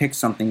you could pick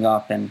something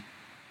up and,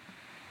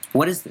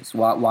 what is this?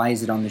 Why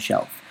is it on the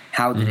shelf?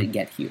 How did it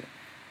get here?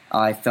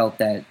 I felt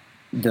that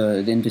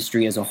the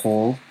industry as a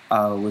whole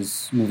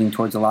was moving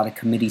towards a lot of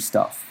committee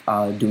stuff,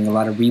 doing a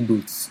lot of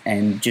reboots,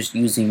 and just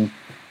using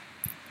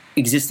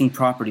existing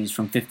properties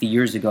from 50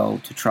 years ago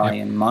to try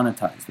and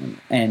monetize them.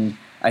 And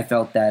I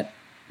felt that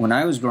when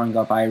I was growing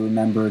up, I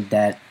remembered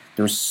that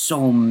there was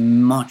so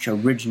much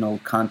original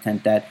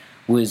content that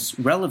was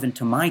relevant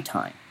to my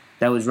time,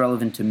 that was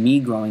relevant to me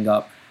growing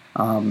up.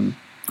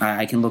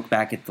 I can look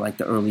back at like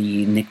the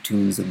early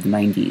Nicktoons of the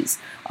 90s,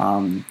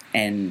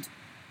 and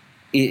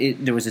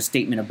there was a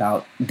statement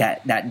about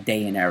that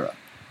day and era.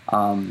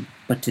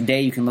 But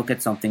today you can look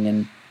at something and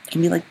you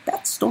can be like,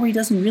 that story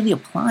doesn't really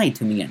apply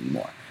to me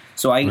anymore.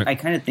 So I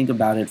kind of think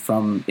about it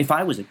from, if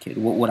I was a kid,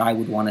 what I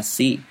would want to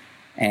see.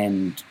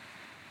 And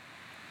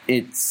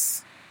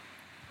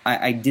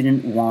I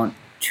didn't want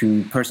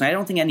to, personally, I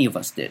don't think any of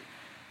us did,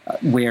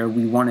 where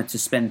we wanted to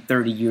spend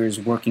 30 years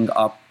working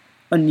up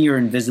a near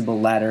invisible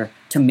ladder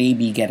to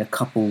maybe get a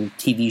couple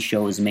TV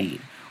shows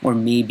made or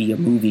maybe a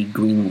movie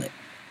greenlit.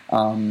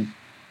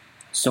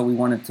 So we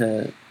wanted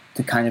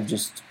to kind of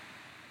just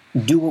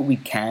do what we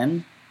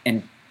can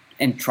and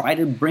try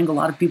to bring a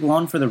lot of people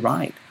along for the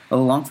ride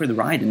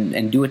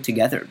and do it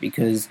together,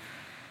 because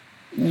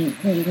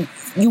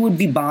you would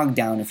be bogged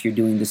down if you're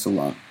doing this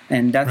alone.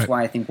 And that's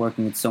why I think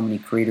working with so many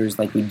creators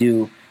like we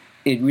do,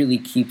 it really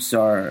keeps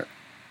our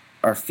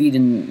feet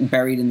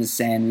buried in the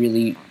sand.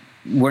 Really,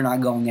 we're not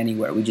going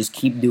anywhere. We just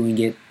keep doing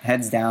it,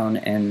 heads down,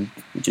 and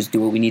we just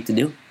do what we need to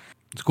do.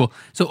 It's cool.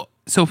 So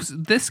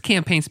this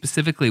campaign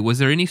specifically, was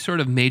there any sort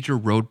of major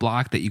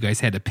roadblock that you guys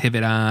had to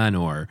pivot on,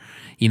 or,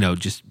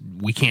 just,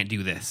 we can't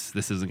do this,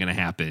 this isn't going to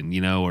happen,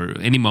 or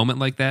any moment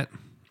like that?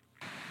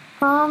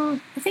 I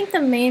think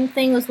the main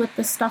thing was with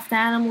the stuffed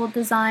animal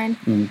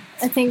design.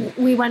 I think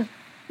we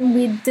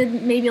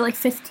did maybe like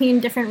 15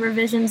 different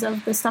revisions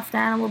of the stuffed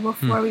animal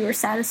before we were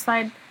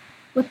satisfied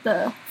with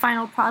the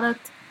final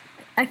product.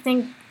 I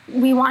think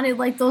we wanted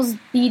like those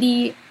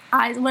beady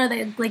eyes. What are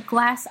they, like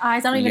glass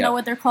eyes? I don't even know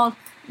what they're called,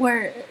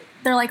 where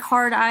they're like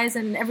hard eyes,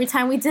 and every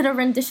time we did a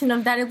rendition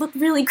of that, it looked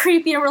really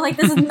creepy, and we're like,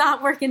 this is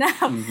not working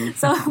out.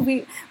 So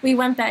we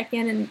went back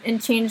in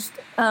and changed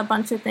a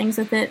bunch of things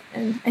with it,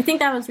 and I think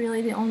that was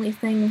really the only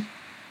thing.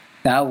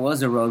 That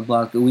was a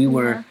roadblock. We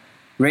were,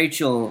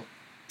 Rachel,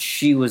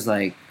 she was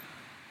like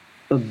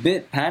a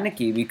bit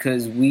panicky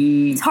because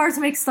it's hard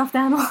to make stuffed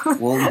animals.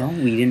 Well, no,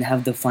 we didn't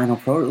have the final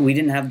we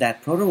didn't have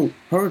that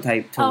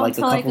prototype till like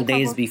a couple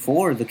days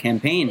before the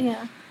campaign.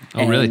 Yeah.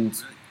 Oh, really?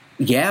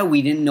 Yeah,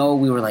 we didn't know.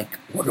 We were like,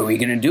 what are we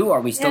going to do? Are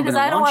we still going to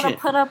launch it? Because I don't want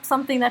to put up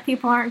something that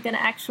people aren't going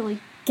to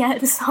actually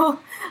get. So,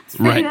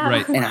 right.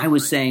 And I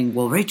was saying,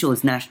 well, Rachel,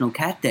 it's National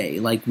Cat Day.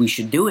 Like, we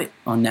should do it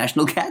on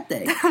National Cat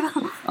Day.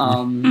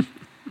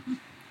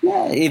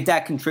 Yeah, if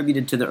that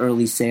contributed to the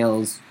early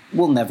sales,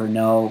 we'll never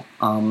know.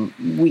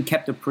 We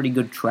kept a pretty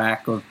good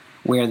track of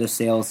where the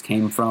sales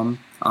came from.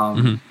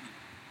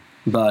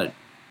 But,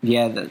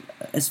 yeah,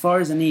 as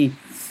far as any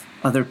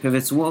other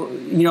pivots, well,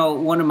 you know,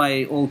 one of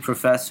my old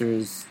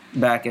professors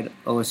back at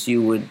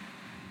OSU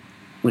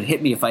would hit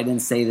me if I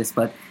didn't say this,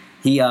 but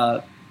he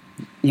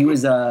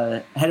was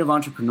head of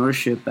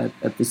entrepreneurship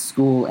at the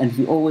school, and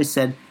he always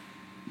said,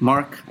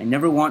 Mark, I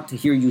never want to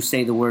hear you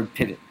say the word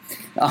pivot.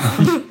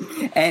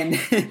 And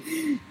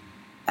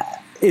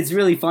it's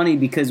really funny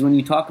because when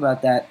you talk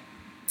about that,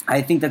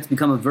 I think that's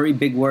become a very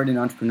big word in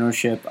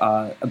entrepreneurship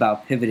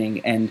about pivoting,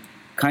 and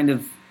kind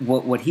of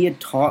what he had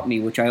taught me,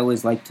 which I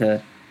always like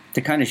to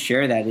kind of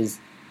share, that is,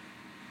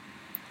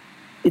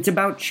 it's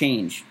about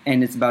change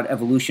and it's about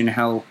evolution,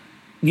 how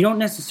you don't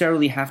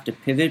necessarily have to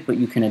pivot, but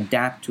you can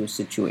adapt to a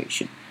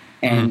situation.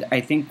 And I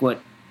think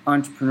what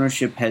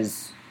entrepreneurship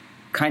has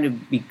kind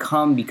of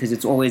become, because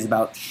it's always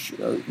about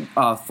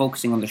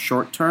focusing on the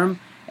short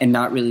term and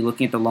not really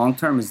looking at the long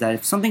term, is that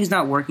if something's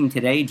not working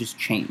today, just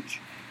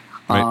change.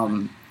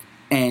 Right.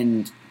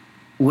 And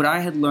what I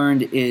had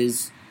learned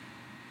is,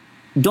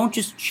 don't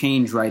just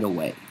change right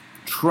away.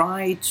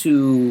 Try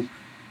to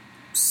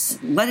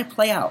let it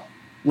play out.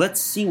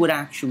 Let's see what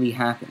actually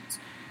happens.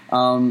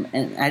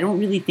 And I don't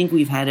really think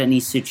we've had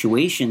any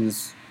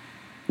situations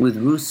with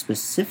Ruth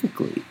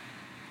specifically.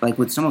 Like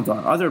with some of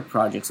our other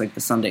projects, like the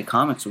Sunday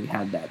Comics, we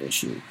had that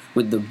issue.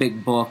 With the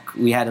big book,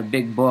 we had a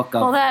big book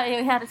of... Well,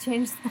 we had to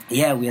change that.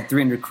 Yeah, we had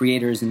 300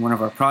 creators in one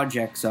of our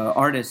projects,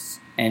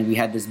 artists, and we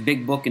had this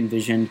big book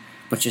envisioned,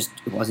 but just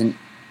it wasn't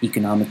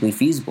economically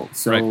feasible.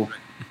 So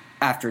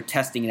after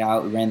testing it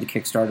out, we ran the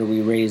Kickstarter,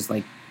 we raised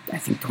like, I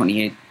think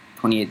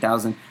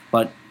 28,000,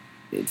 but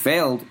it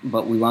failed,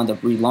 but we wound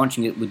up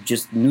relaunching it with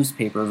just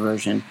newspaper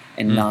version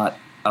and not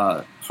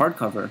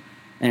hardcover.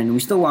 And we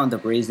still wound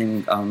up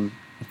raising,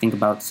 I think,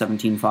 about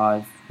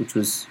 17.5, which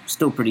was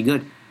still pretty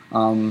good.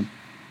 I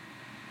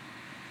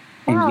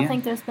don't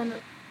think there's been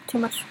too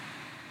much...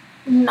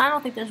 I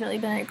don't think there's really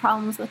been any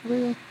problems with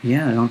Rue.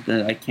 Yeah,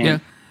 I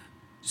can't...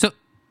 Yeah.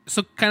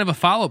 So kind of a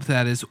follow-up to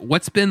that is,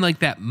 what's been like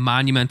that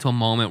monumental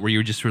moment where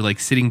you're just sort of like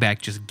sitting back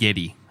just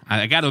giddy?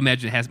 I got to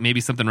imagine it has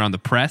maybe something around the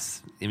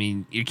press. I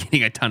mean, you're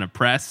getting a ton of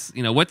press.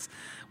 You know, what's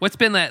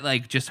been that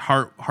like just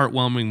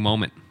heartwarming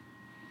moment?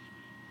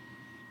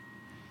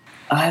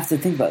 I have to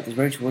think about this.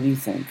 Rachel, what do you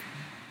think?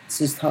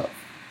 This is tough.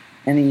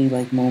 Any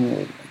like moment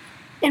where,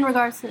 in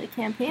regards to the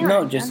campaign?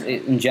 No, just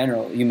in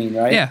general, you mean,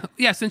 right?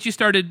 Yeah, since you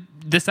started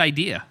this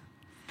idea.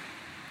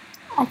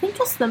 I think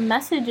just the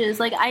messages.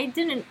 Like, I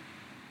didn't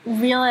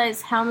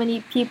realize how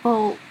many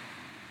people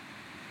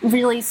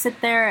really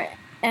sit there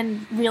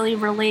and really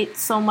relate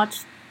so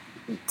much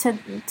to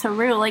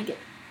Rue. Like,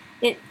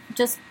 it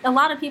just, a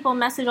lot of people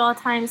message all the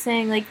time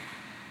saying, like,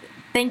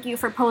 thank you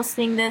for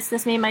posting this.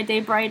 This made my day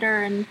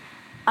brighter. And,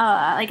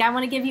 like, I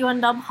want to give you a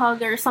nub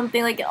hug or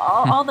something. Like,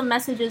 all the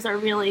messages are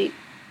really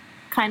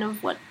kind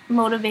of what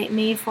motivate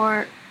me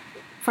for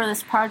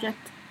this project.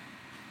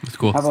 That's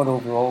cool. How about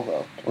overall,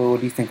 though? Or what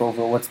do you think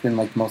overall? What's been,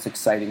 like, the most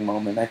exciting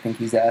moment? I think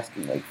he's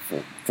asking, like,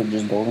 for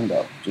just Golden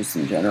Bell, just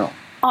in general.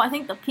 Oh, I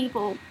think the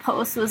people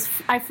post was...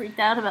 I freaked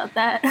out about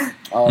that.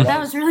 Oh, that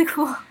was really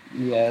cool.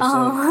 Yeah,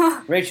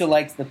 so Rachel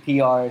likes the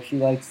PR. She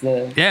likes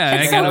the... Yeah,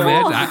 it's I gotta so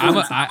cool.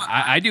 imagine.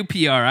 I do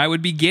PR. I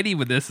would be giddy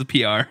with this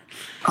PR.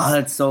 Oh,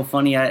 that's so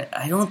funny.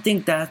 I don't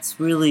think that's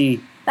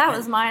really... That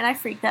was mine. I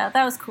freaked out.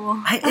 That was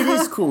cool. It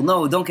is cool.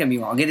 No, don't get me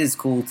wrong. It is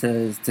cool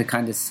to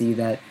kind of see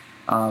that...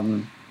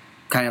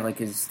 kind of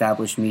like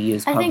established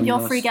media's I think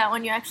you'll freak out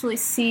when you actually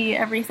see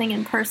everything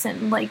in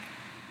person, like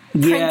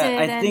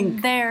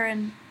printed there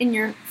and in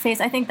your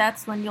face. I think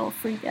that's when you'll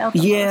freak out the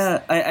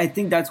most. I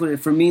think that's what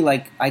for me,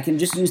 like, I can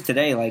just use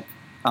today, like,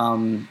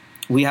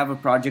 we have a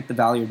project, The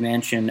Valliard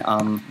Mansion,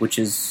 which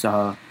is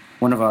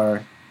one of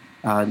our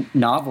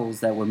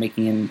novels that we're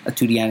making in a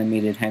 2D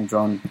animated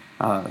hand-drawn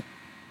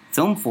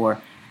film for,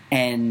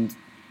 and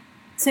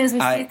As soon as we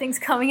see I- things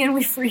coming in,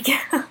 we freak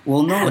out.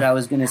 Well, no, what I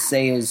was going to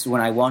say is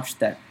when I watched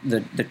the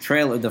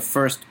trailer, the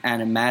first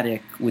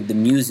animatic with the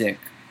music,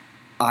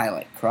 I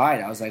like cried.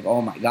 I was like,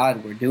 oh my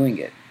God, we're doing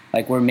it.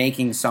 Like we're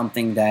making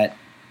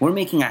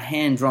a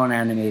hand-drawn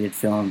animated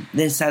film.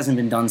 This hasn't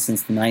been done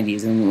since the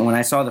 90s. And when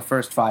I saw the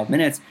first 5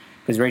 minutes,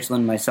 because Rachel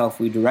and myself,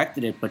 we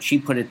directed it, but she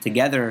put it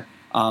together,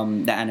 the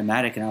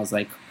animatic, and I was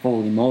like,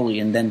 holy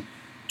moly. And then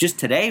just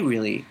today,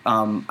 really,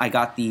 I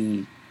got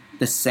the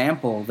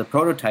sample, the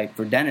prototype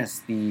for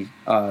Dennis,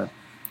 another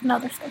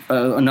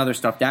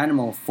stuffed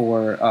animal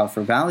for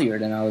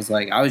Valiard, and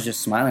I was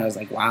just smiling. I was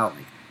like, wow,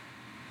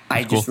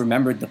 I just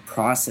remembered the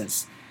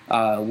process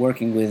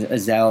working with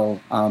Azel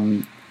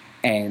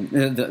and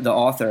the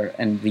author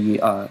and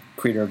the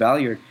creator of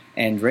Valiard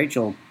and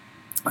Rachel.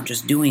 I'm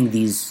just doing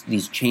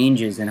these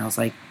changes, and I was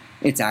like,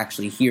 it's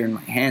actually here in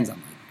my hands.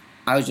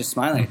 I was just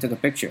smiling. I took a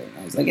picture, and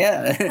I was like,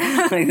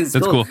 yeah, like, this is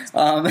That's cool.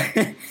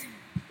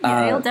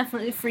 Yeah, you'll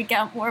definitely freak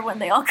out more when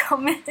they all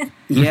come in.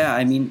 Yeah,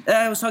 I mean,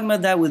 I was talking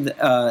about that with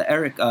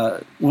Eric,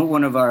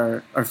 one of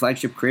our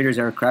flagship creators,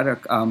 Eric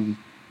Craddock.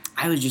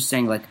 I was just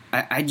saying, like,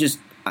 I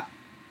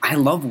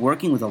love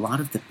working with a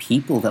lot of the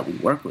people that we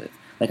work with.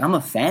 Like, I'm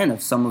a fan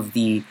of some of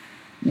the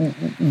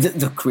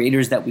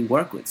creators that we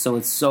work with. So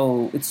it's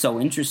so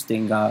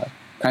interesting,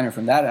 kind of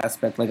from that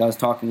aspect. Like, I was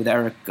talking with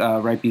Eric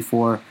right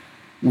before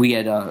we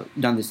had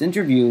done this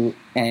interview,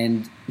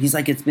 and he's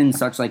like, it's been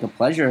such like a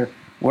pleasure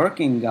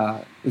working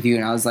with you.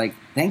 And I was like,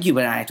 thank you.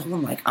 But I told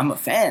him, like, I'm a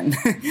fan.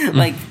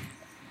 Like,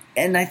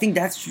 and I think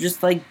that's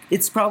just like,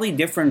 it's probably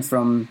different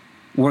from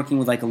working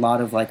with like a lot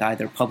of like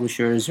either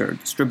publishers or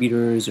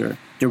distributors or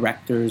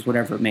directors,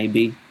 whatever it may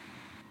be.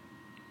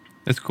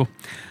 That's cool.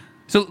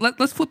 So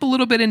let's flip a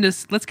little bit into,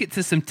 let's get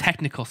to some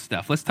technical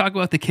stuff. Let's talk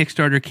about the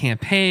Kickstarter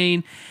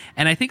campaign.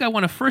 And I think I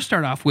want to first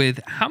start off with,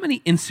 how many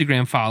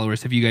Instagram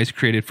followers have you guys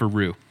created for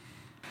Rue?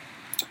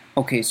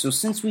 Okay, so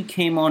since we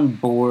came on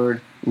board,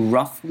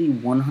 roughly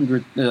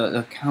 100, the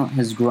account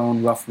has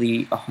grown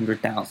roughly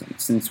 100,000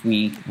 since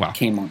we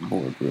came on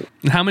board, Rue.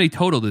 And how many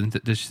total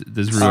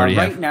does Rue already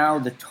have? Right now,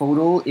 the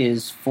total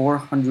is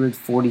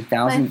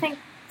 440,000. I think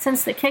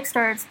since the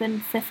Kickstarter, it's been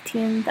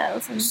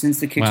 15,000.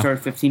 Since the Kickstarter,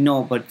 15,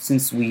 no, but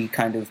since we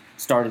kind of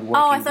started working.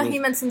 Oh, I thought he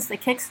meant since the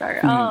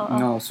Kickstarter.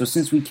 No, so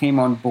since we came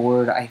on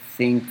board, I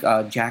think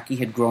Jackie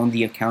had grown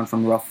the account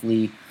from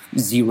roughly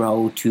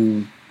 0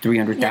 to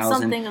 300,000. Yeah,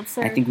 something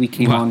absurd. I think we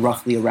came on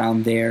roughly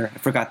around there. I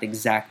forgot the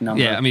exact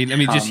number. Yeah, I mean,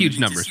 just huge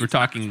numbers. We're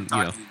talking,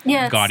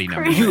 gaudy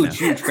numbers.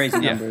 Huge, crazy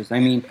numbers.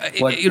 I mean,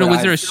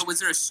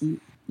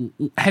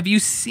 have you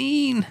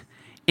seen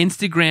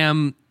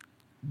Instagram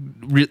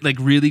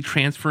really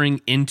transferring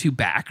into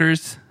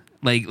backers?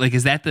 Like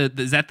is that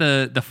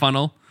the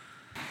funnel?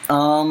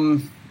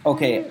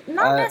 Okay.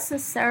 Not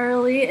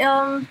necessarily.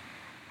 I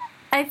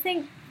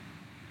think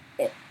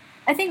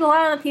a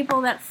lot of the people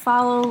that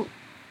follow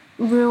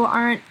Rue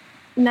aren't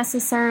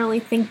necessarily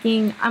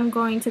thinking, I'm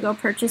going to go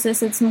purchase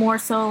this. It's more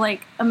so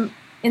like an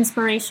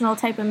inspirational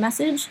type of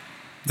message.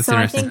 That's so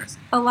I interesting. think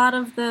a lot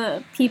of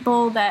the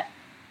people that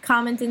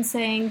comment and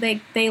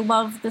saying they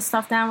love the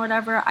stuff down,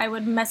 whatever, I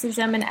would message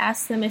them and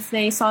ask them if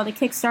they saw the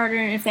Kickstarter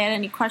and if they had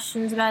any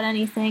questions about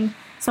anything.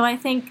 So I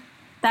think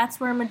that's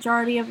where a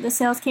majority of the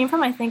sales came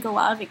from. I think a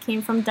lot of it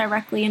came from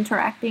directly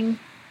interacting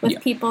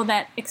with people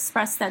that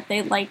expressed that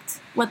they liked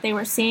what they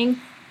were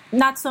seeing.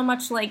 Not so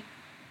much like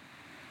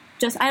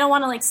I don't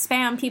want to like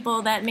spam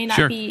people that may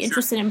not be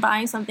interested in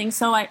buying something.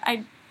 So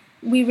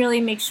we really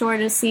make sure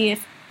to see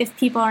if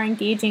people are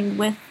engaging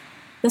with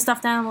the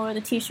stuffed animal or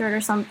the T-shirt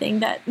or something,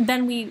 that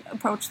then we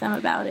approach them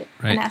about it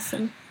and ask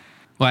them.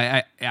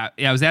 Well,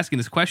 I was asking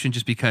this question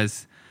just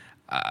because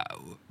a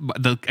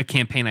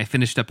campaign I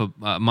finished up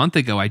a month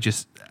ago,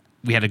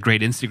 we had a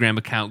great Instagram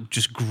account,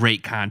 just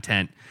great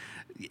content.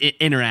 It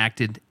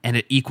interacted, and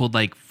it equaled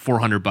like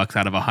 $400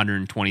 out of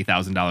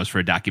 $120,000 for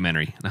a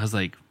documentary. And I was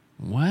like,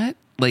 what?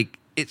 Like,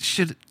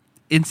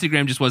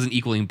 Instagram just wasn't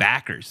equaling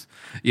backers,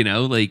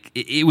 like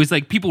it was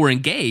like people were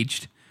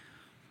engaged,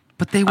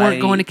 but they weren't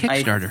going to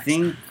Kickstarter. I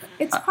think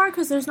it's hard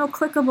because there's no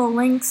clickable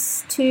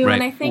links too,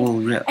 and I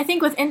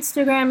think with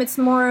Instagram it's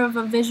more of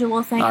a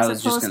visual thing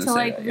as opposed to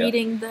like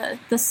reading the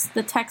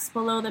text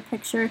below the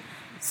picture.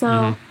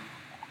 So,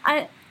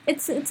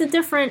 it's a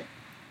different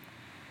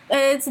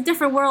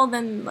world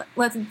than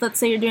let's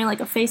say you're doing like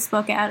a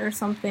Facebook ad or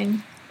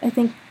something. I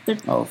think they're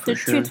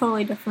two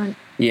totally different.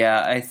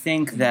 Yeah, I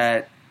think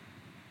that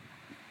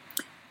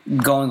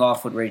going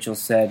off what Rachel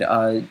said,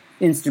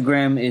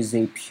 Instagram is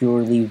a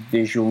purely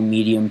visual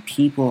medium.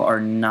 People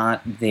are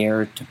not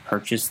there to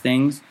purchase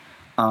things.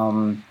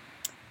 And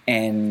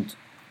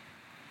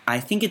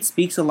I think it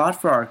speaks a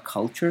lot for our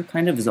culture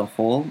kind of as a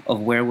whole of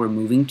where we're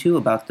moving to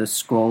about the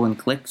scroll and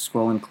click,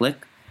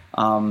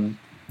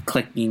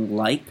 click being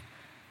like.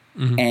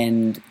 Mm-hmm.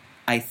 And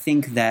I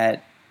think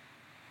that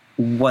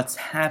what's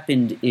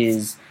happened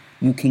is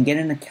you can get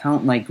an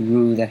account like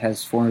Rue that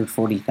has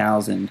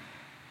 440,000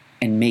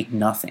 and make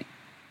nothing,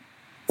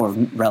 or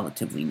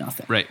relatively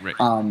nothing. Right.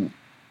 And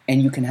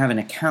you can have an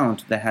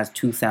account that has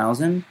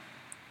 2,000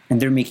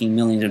 and they're making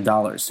millions of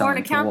dollars. Or selling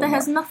an to account that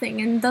has Walmart.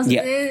 nothing and doesn't.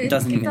 Yeah, it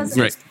doesn't even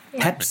doesn't- exist. yeah.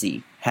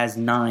 Pepsi has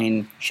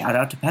 9. Shout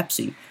out to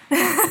Pepsi.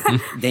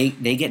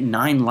 they get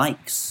 9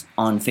 likes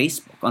on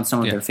Facebook on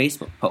some of Yeah. their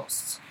Facebook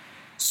posts.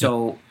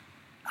 So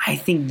I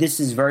think this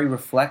is very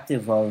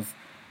reflective of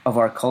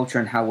our culture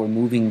and how we're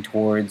moving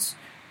towards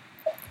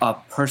a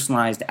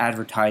personalized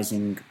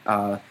advertising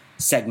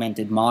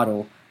segmented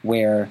model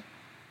where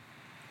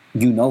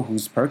you know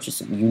who's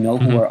purchasing, you know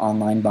who are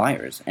online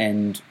buyers,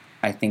 and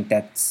I think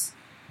that's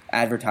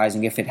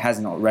advertising, if it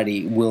hasn't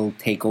already, will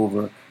take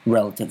over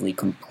relatively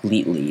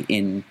completely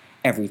in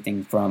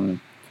everything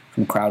from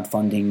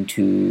crowdfunding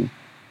to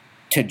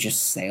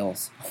just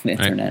sales on the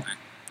internet.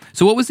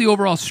 So what was the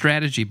overall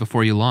strategy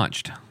before you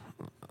launched?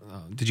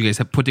 Did you guys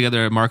have put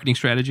together a marketing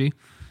strategy?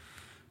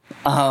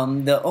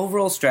 The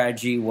overall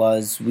strategy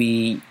was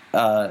we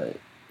had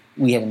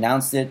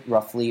announced it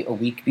roughly a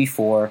week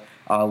before.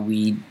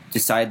 We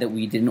decided that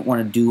we didn't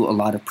want to do a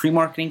lot of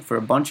pre-marketing for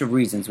a bunch of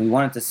reasons. We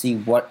wanted to see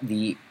what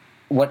it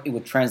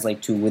would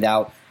translate to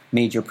without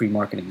major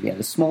pre-marketing. We had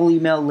a small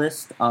email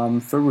list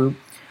for Rue,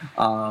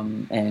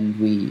 and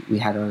we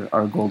had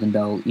our Golden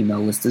Bell email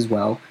list as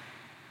well.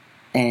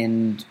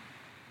 And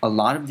a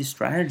lot of the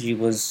strategy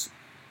was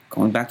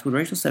going back to what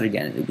Rachel said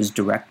again. It was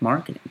direct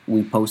marketing.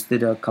 We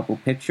posted a couple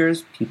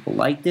pictures. People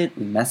liked it.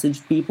 We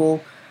messaged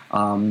people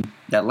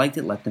that liked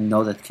it, let them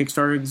know that the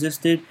Kickstarter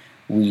existed.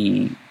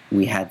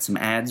 We had some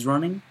ads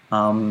running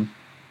on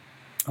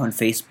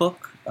Facebook,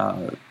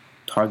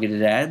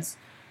 targeted ads.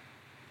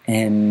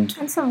 And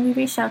we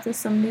reached out to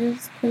some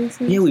news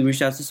places. yeah, we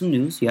reached out to some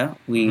news. Yeah,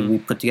 we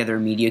put together a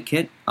media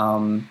kit.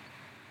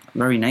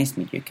 Very nice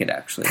media kit,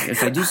 actually.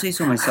 If I do say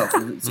so myself,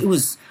 it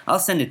was. I'll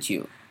send it to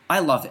you. I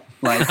love it.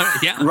 Like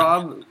Yeah.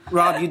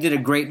 Rob, you did a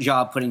great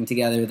job putting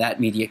together that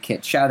media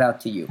kit. Shout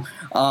out to you.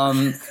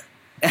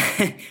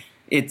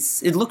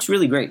 It looks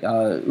really great.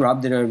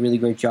 Rob did a really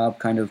great job,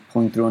 kind of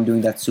pulling through and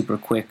doing that super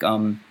quick.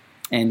 And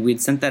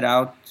we'd sent that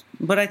out,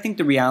 but I think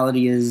the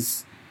reality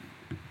is,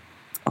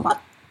 a lot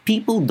of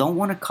people don't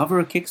want to cover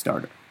a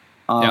Kickstarter.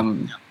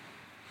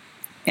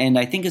 And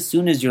I think as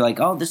soon as you're like,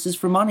 oh, this is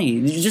for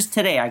money. Just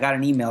today, I got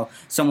an email.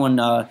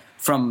 Someone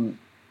from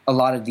a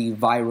lot of the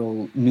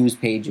viral news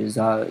pages,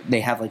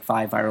 they have like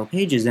 5 viral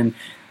pages. And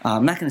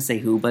I'm not going to say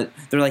who, but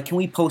they're like, can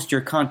we post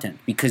your content?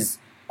 Because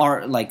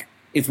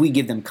if we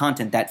give them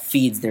content, that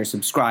feeds their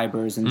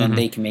subscribers and then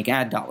they can make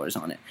ad dollars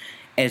on it.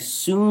 As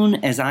soon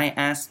as I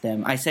asked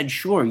them, I said,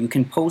 sure, you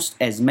can post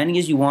as many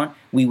as you want.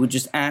 We would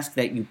just ask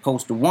that you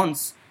post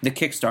once the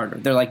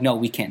Kickstarter. They're like, no,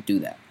 we can't do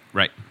that.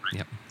 Right.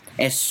 Yep.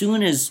 As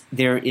soon as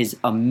there is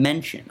a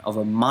mention of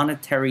a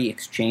monetary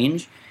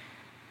exchange,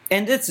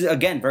 and it's,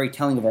 again, very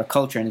telling of our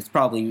culture, and it's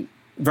probably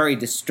very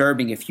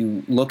disturbing if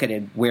you look at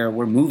it where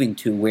we're moving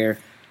to, where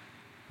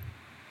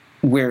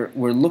we're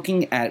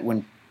looking at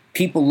when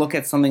people look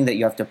at something that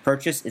you have to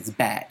purchase, it's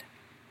bad.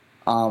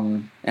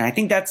 And I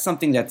think that's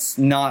something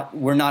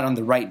we're not on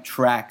the right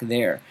track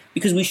there,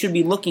 because we should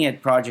be looking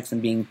at projects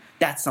and being,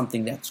 that's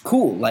something that's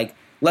cool. Like,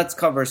 let's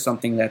cover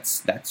something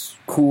that's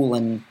cool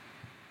and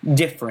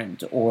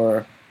different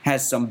or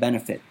has some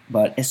benefit.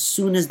 But as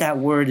soon as that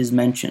word is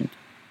mentioned,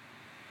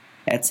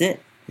 that's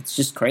it. It's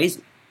just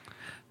crazy.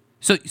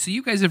 So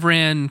you guys have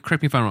ran,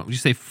 correct me if I'm wrong, would you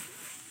say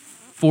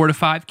 4 to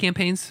 5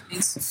 campaigns?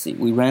 Let's see.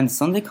 We ran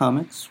Sunday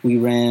Comics. We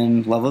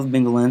ran Love of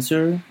Bingo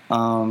Lancer,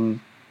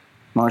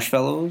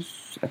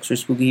 Marshfellows, Extra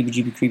Spooky Heebie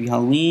Jeebie Creepy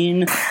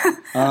Halloween.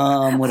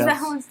 What That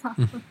else? one's tough.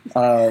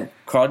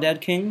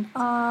 Crawdad King,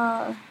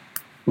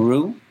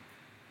 Rue.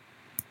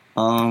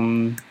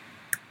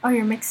 Oh,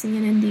 you're mixing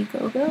in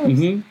Indiegogo?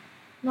 Mm-hmm.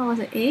 No, was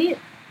it 8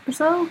 or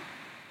so?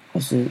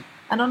 What's it?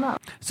 I don't know.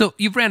 So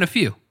you've ran a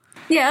few.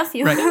 Yeah, a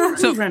few. Right.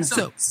 So ran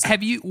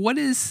have you, what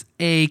is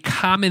a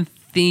common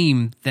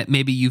theme that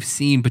maybe you've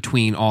seen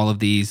between all of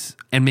these,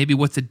 and maybe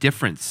what's a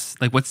difference?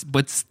 Like what's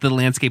the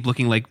landscape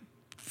looking like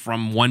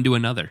from one to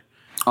another?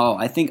 Oh,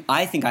 I think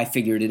I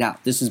figured it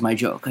out. This is my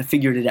joke. I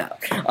figured it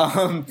out.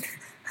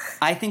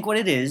 I think what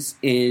it is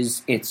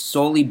it's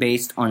solely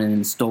based on an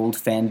installed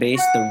fan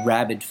base, the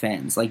rabid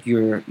fans, like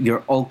your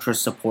ultra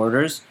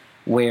supporters,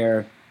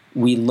 where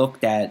we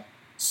looked at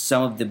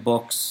some of the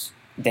books.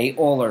 They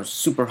all are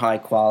super high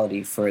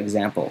quality, for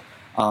example,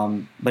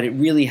 but it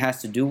really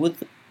has to do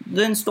with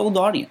the installed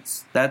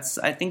audience.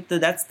 I think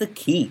that's the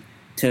key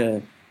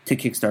to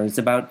Kickstarter. It's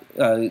about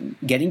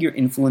getting your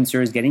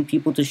influencers, getting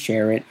people to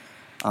share it.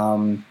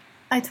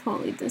 I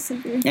totally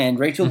disagree. And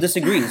Rachel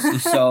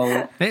disagrees,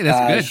 so Hey,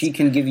 that's good. she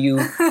can give you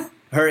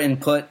her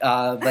input.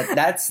 But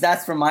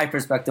that's from my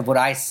perspective what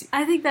I see.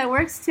 I think that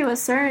works to a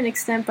certain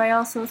extent, but I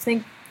also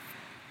think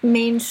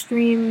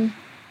mainstream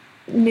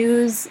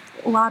news,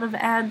 a lot of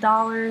ad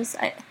dollars.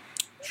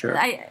 Sure.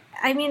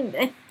 I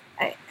mean,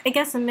 I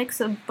guess a mix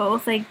of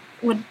both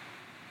would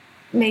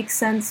make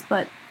sense,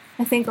 but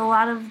I think a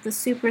lot of the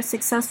super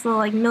successful,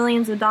 like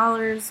millions of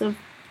dollars of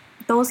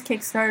those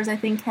Kickstarters, I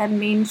think had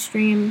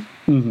mainstream,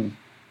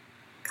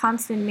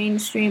 constant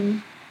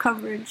mainstream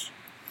coverage.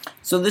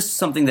 So this is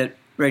something that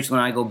Rachel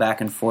and I go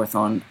back and forth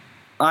on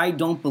I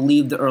don't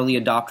believe the early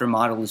adopter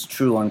model is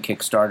true on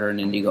Kickstarter and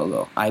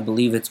Indiegogo. I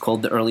believe it's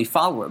called the early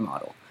follower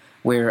model,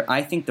 where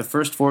I think the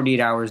first 48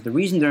 hours, the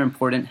reason they're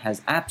important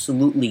has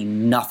absolutely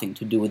nothing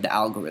to do with the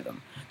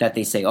algorithm. That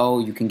they say, oh,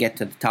 you can get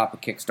to the top of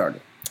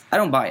Kickstarter. I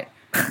don't buy it.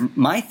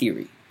 My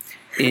theory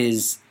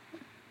is,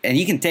 and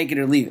you can take it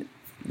or leave it,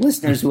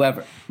 listeners,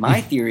 whoever,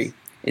 my theory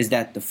is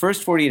that the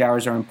first 48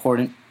 hours are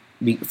important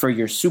for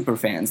your super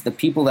fans, the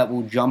people that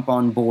will jump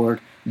on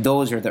board.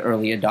 Those are the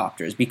early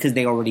adopters because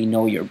they already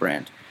know your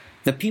brand.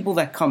 The people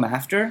that come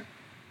after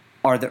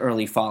are the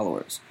early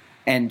followers.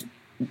 And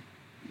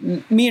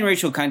me and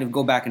Rachel kind of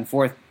go back and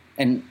forth,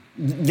 and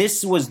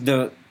this was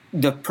the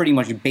pretty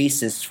much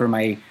basis for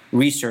my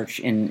research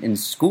in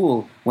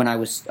school when I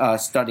was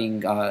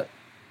studying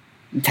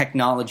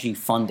technology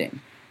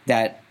funding,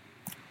 that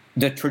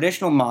the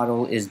traditional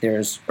model is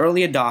there's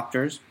early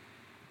adopters,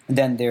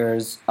 then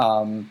there's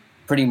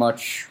pretty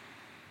much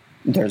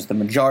there's the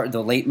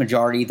late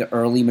majority, the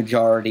early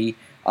majority,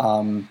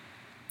 and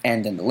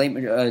then the late.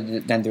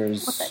 Then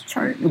there's What's that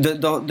chart?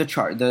 The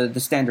chart, the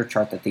standard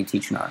chart that they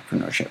teach in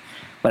entrepreneurship.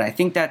 But I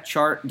think that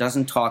chart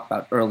doesn't talk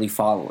about early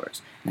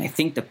followers, and I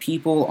think the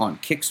people on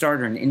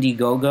Kickstarter and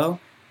Indiegogo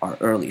are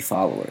early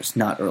followers,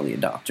 not early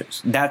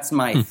adopters. That's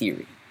my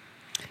theory.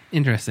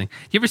 Interesting.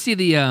 You ever see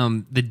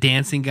the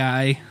dancing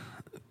guy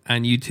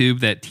on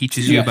YouTube that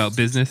teaches you Yes. about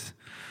business?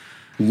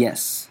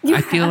 Yes.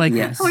 I feel like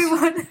Yes.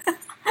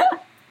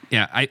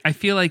 yeah, I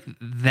feel like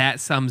that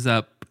sums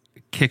up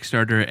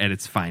Kickstarter at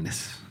its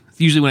finest.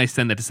 Usually when I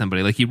send that to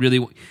somebody, like you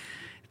really,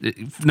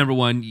 number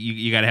one,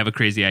 you got to have a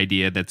crazy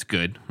idea that's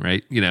good,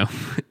 right? You know,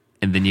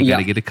 and then you got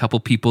to get a couple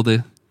people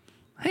to,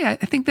 hey, I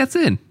think that's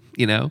in,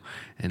 you know,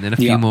 and then a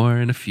few more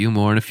and a few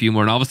more and a few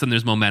more, and all of a sudden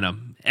there's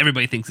momentum.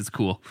 Everybody thinks it's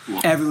cool.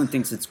 Everyone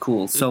thinks it's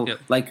cool. So,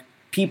 like,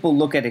 people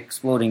look at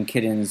Exploding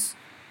Kittens,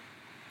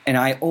 and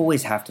I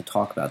always have to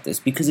talk about this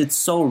because it's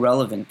so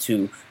relevant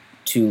to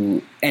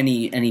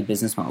any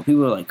business model.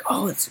 People are like,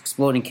 oh, it's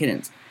Exploding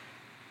Kittens.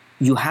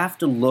 You have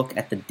to look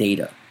at the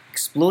data.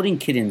 Exploding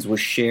Kittens was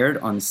shared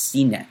on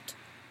CNET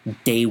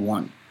day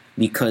one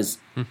because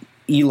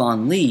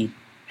Elon Lee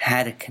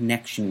had a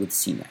connection with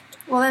CNET.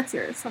 Well, that's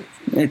your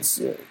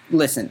assumption.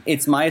 Listen,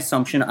 it's my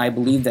assumption. I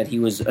believe that he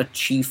was a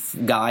chief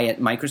guy at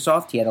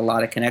Microsoft. He had a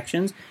lot of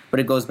connections, but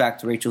it goes back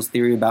to Rachel's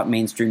theory about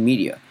mainstream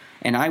media.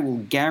 And I will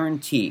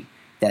guarantee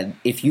that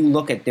if you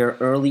look at their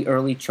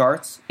early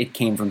charts, it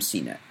came from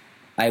CNET.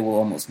 I will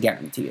almost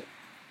guarantee it.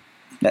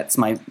 It's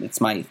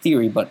my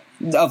theory, but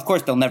of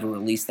course they'll never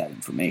release that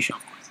information.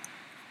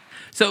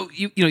 So so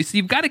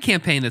you've got a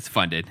campaign that's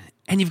funded,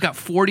 and you've got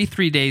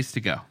 43 days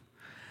to go.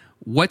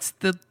 What's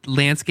the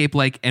landscape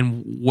like,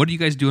 and what are you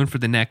guys doing for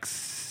the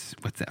next,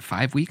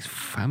 5 weeks?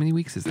 How many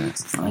weeks is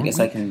that? I guess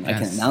I can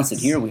announce it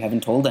here. We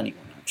haven't told anyone,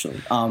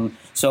 actually.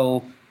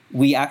 So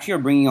we actually are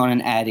bringing on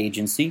an ad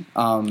agency.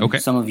 Okay.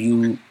 Some of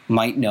you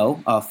might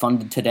know,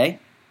 Funded Today.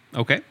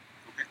 Okay.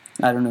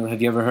 I don't know.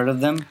 Have you ever heard of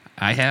them?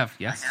 I have.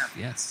 Yes.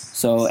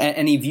 So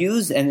any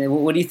views? And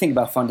what do you think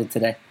about Funded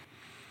Today?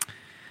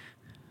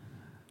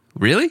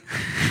 Really?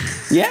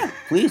 Yeah,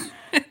 please.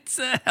 It's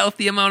a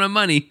healthy amount of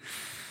money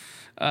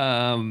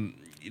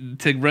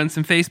to run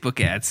some Facebook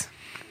ads.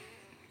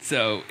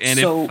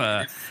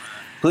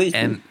 Please.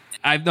 And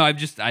I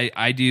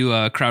do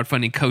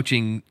crowdfunding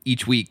coaching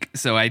each week,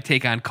 so I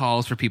take on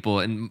calls for people,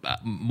 and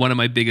one of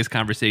my biggest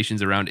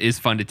conversations around is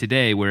Funded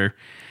Today, where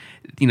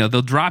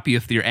they'll drop you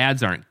if your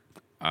ads aren't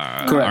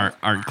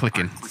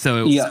clicking.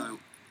 So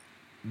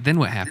then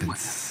what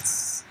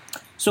happens?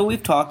 So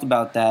we've talked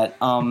about that.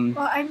 Well,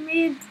 I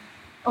made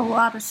a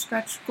lot of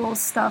stretch goal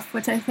stuff,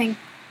 which I think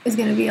is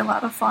going to be a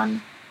lot of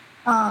fun.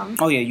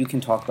 Oh yeah, you can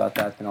talk about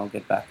that. Then I'll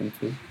get back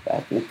into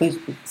that. Please.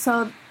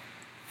 So,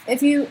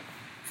 if you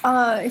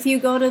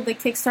go to the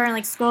Kickstarter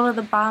and scroll to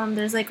the bottom,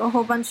 there's a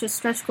whole bunch of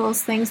stretch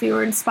goals things. We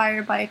were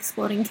inspired by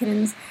Exploding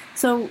Kittens.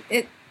 So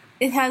it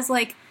has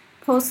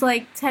post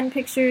 10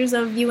 pictures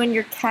of you and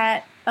your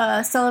cat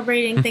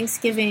celebrating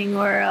Thanksgiving,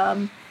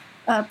 or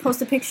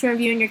post a picture of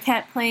you and your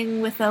cat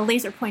playing with a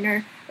laser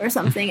pointer or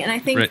something. And I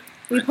think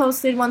we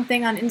posted one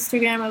thing on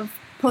Instagram of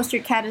post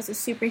your cat as a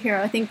superhero.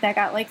 I think that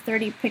got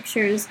 30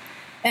 pictures,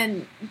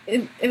 and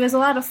it was a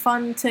lot of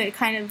fun to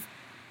kind of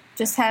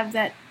just have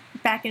that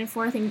back and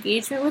forth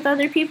engagement with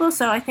other people.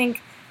 So I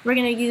think we're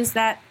going to use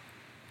that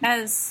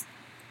as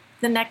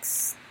the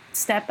next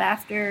step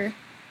after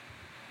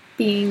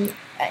being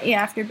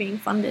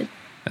funded.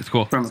 That's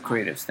cool. From a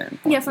creative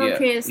standpoint. Yeah, from a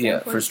creative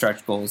standpoint. Yeah, for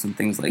stretch goals and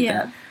things like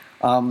that.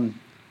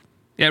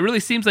 Yeah, it really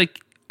seems like,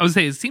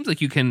 it seems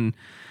like you can,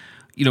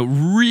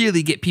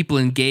 really get people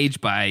engaged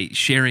by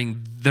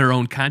sharing their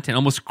own content,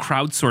 almost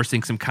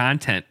crowdsourcing some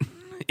content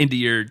into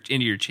your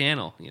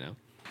channel,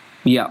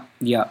 Yeah.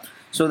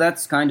 So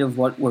that's kind of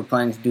what we're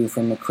planning to do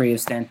from a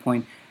creative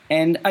standpoint.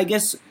 And I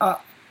guess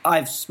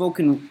I've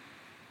spoken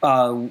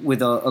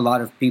with a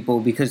lot of people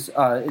because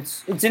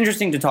it's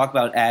interesting to talk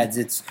about ads.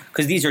 It's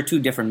because these are two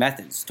different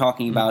methods.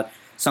 Talking about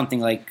something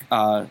like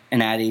an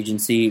ad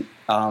agency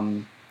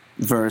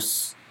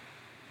versus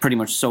pretty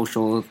much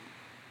social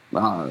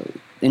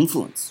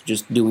influence,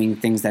 just doing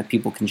things that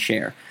people can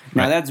share.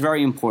 Now, Right. that's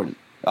very important.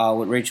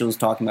 What Rachel was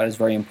talking about is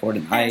very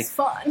important. It's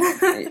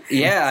fun.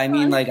 Yeah, I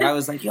mean, fun. like I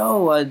was like,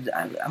 yo,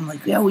 I'm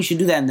like, yeah, we should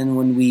do that. And then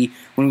when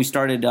we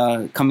started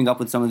coming up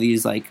with some of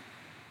these like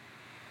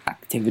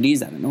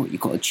activities, I don't know what you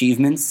call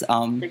achievements.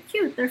 They're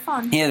cute. They're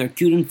fun. Yeah, they're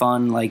cute and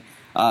fun. Like,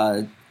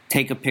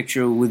 take a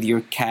picture with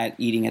your cat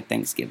eating at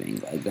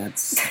Thanksgiving. Like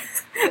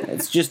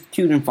it's just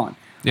cute and fun.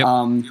 Yep.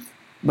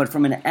 But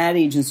from an ad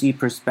agency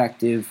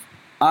perspective,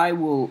 I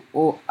will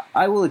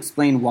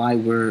explain why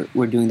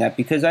we're doing that,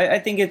 because I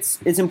think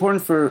it's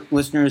important for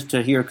listeners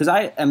to hear, because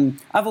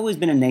I've always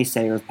been a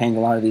naysayer of paying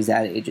a lot of these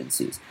ad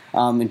agencies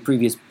in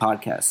previous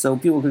podcasts. So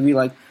people could be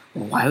like,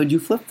 well, why would you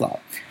flip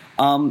flop?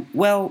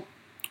 Well,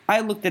 I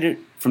looked at it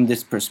from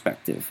this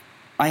perspective.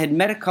 I had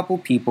met a couple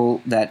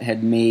people that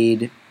had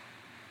made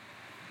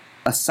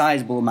a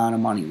sizable amount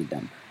of money with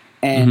them,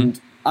 and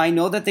I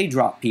know that they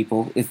drop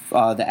people if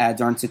the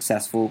ads aren't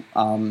successful.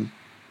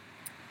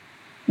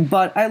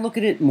 But I look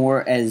at it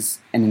more as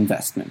an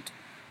investment,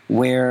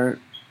 where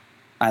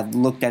I've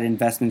looked at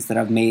investments that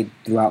I've made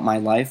throughout my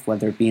life,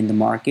 whether it be in the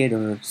market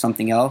or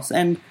something else,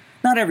 and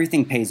not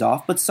everything pays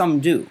off, but some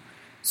do.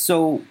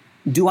 So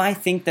do I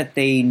think that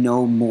they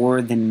know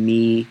more than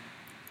me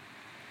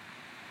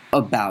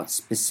about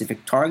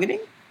specific targeting?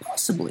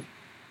 Possibly.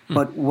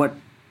 But what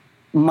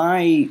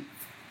my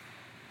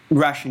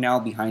rationale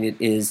behind it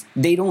is,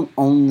 they don't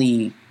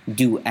only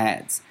do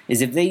ads.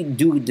 Is if they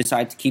do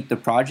decide to keep the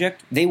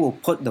project, they will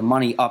put the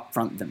money up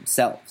front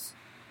themselves.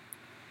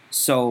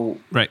 So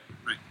Right.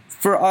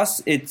 for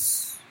us,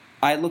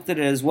 I looked at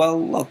it as, well,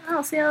 look,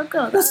 I'll see how it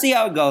goes. let's see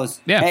how it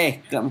goes. Yeah.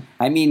 Hey,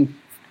 I mean,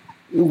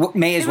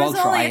 may as It well was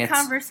try only a it.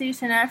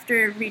 conversation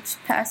after it reached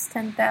past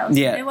 10,000.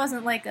 Yeah. It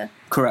wasn't like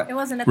Correct. It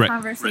wasn't a Right.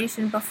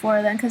 conversation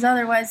before then, because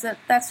otherwise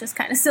that's just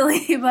kind of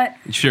silly. But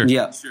Sure.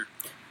 Yeah.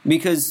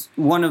 Because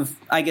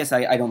I guess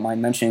I don't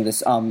mind mentioning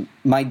this.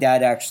 My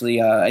dad actually,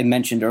 I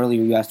mentioned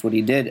earlier, you asked what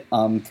he did.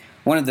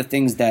 One of the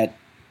things that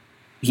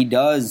he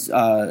does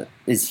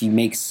is he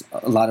makes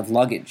a lot of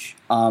luggage.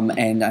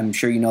 And I'm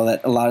sure you know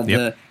that a lot of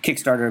the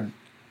Kickstarter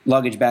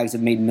luggage bags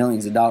have made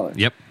millions of dollars.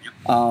 Yep.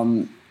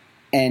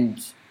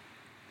 And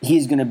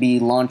he's going to be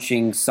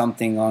launching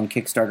something on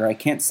Kickstarter. I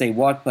can't say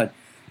what, but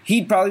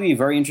he'd probably be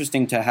very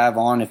interesting to have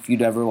on if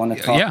you'd ever want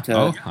to talk Yeah. to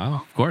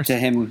Of course. to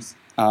him.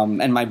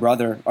 And my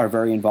brother are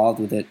very involved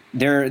with it.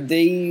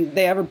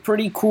 They have a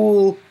pretty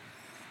cool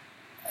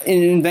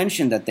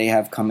invention that they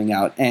have coming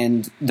out,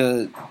 and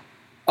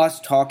us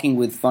talking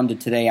with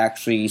Funded Today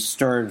actually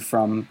stirred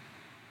from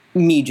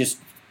me just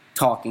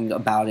talking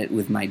about it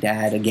with my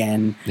dad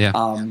again,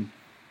 Yeah.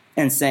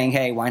 and saying,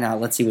 hey, why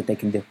not? Let's see what they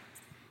can do.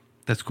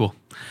 That's cool.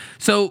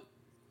 So,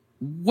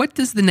 what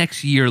does the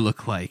next year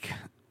look like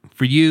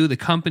for you, the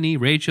company,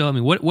 Rachel? I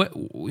mean, what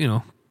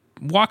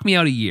walk me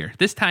out a year.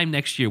 This time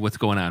next year, what's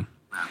going on?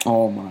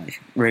 Oh my,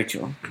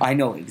 Rachel, I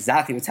know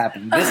exactly what's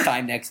happening this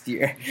time next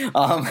year. You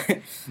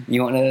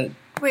want to?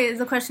 wait,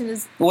 the question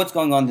is, What's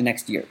going on the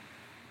next year?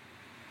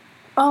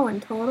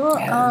 in total?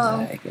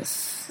 I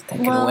guess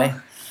take well, it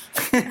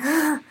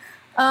away.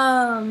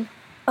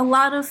 A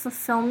lot of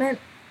fulfillment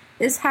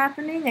is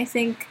happening. I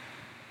think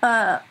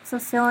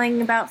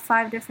fulfilling about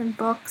 5 different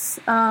books.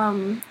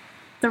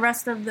 The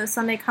rest of the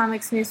Sunday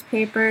Comics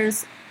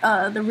newspapers,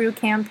 the Rue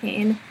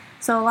campaign.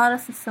 So a lot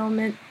of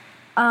fulfillment.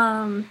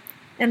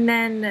 And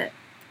then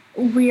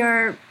we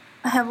are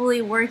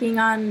heavily working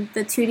on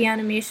the 2D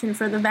animation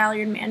for the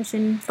Valyard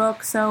Mansion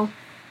book. So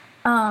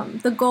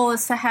the goal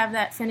is to have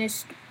that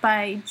finished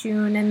by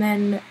June and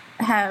then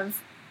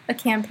have a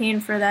campaign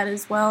for that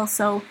as well.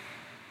 So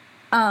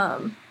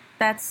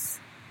that's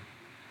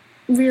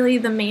really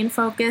the main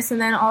focus.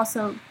 And then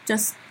also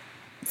just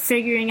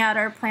figuring out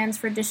our plans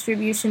for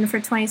distribution for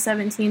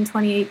 2017,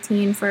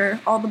 2018 for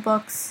all the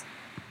books.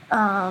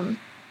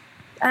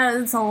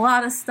 There's a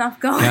lot of stuff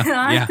going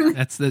on. Yeah.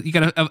 That's you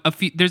got a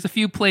few. There's a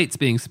few plates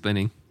being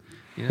spinning.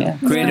 You know? Yeah,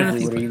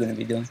 creatively, what are you going to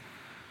be doing?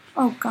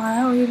 Oh God,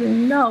 I don't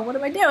even know. What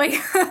am I doing?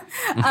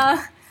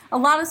 A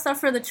lot of stuff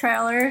for the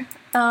trailer,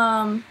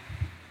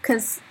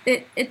 because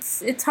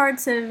it's hard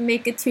to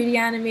make a 2D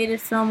animated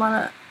film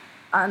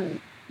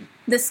on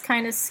this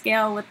kind of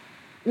scale with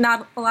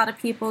not a lot of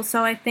people.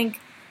 So I think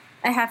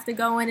I have to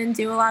go in and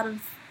do a lot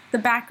of the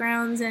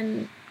backgrounds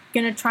and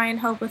gonna try and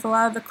help with a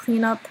lot of the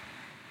cleanup.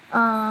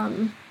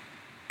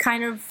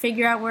 Kind of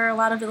figure out where a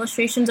lot of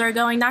illustrations are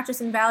going, not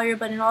just in Valyard,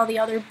 but in all the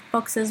other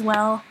books as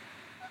well.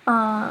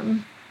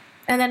 And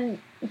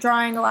then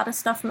drawing a lot of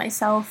stuff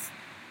myself,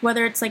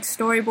 whether it's like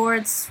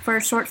storyboards for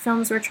short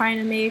films we're trying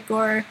to make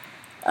or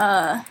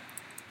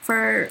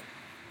for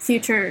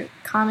future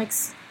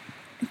comics.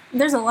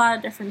 There's a lot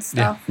of different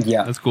stuff.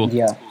 Yeah, That's cool.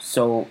 Yeah,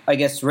 so I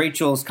guess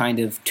Rachel's kind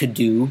of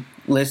to-do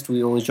list,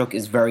 we always joke,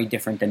 is very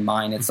different than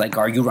mine. It's like,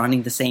 are you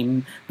running the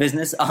same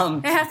business?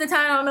 Half the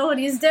time I don't know what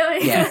he's doing.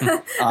 Yeah.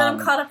 Then I'm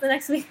caught up the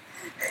next week.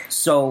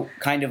 So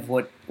kind of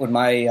what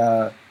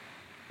my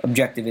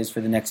objective is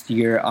for the next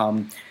year.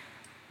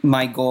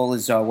 My goal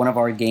is one of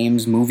our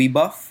games, Movie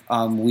Buff.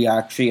 We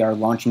actually are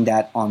launching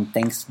that on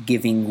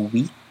Thanksgiving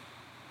week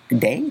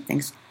day.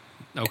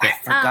 Okay. I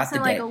forgot it's the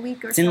in day. like a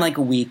week or It's in so. like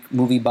a week.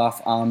 Movie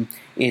Buff.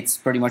 It's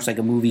pretty much like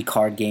a movie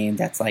card game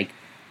that's like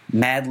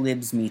Mad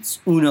Libs meets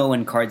Uno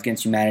and Cards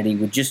Against Humanity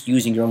with just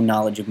using your own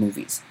knowledge of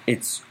movies.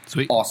 It's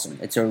Sweet. awesome.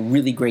 It's a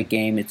really great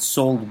game. It's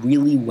sold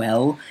really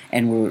well,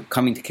 and we're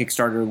coming to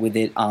Kickstarter with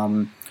it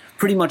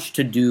pretty much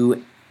to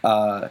do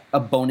a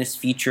bonus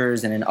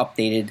features and an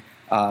updated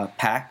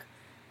pack.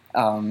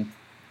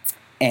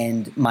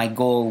 And my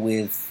goal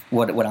with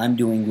what I'm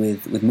doing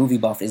with Movie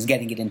Buff is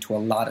getting it into a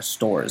lot of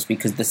stores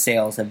because the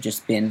sales have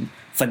just been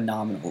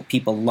phenomenal.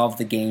 People love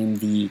the game.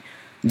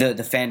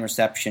 The fan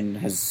reception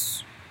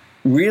has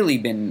really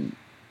been,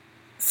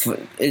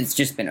 it's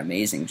just been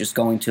amazing. Just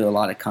going to a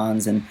lot of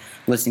cons and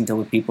listening to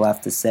what people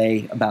have to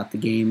say about the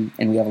game.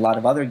 And we have a lot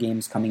of other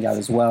games coming out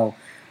as well.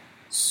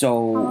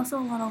 So Also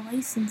a lot of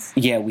license.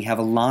 yeah, we have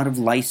a lot of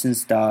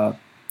licensed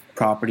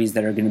properties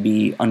that are going to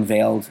be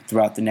unveiled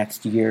throughout the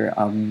next year.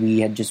 We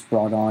had just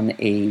brought on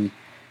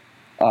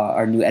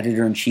our new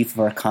editor-in-chief of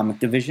our comic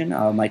division,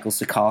 Michael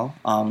Sakal.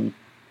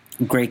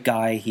 Great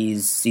guy.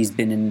 He's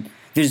been in...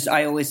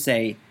 I always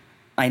say,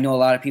 I know a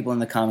lot of people in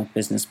the comic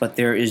business, but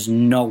there is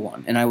no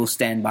one, and I will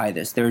stand by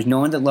this, there is no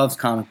one that loves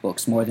comic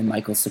books more than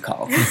Michael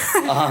Sakal.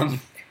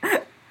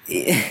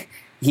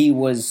 He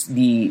was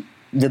the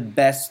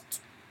best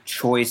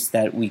choice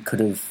that we could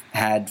have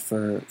had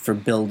for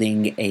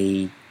building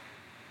a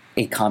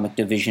comic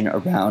division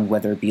around,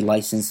 whether it be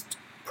licensed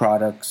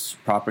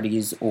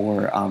properties,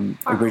 or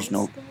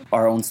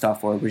our own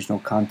stuff or original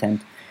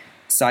content.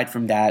 Aside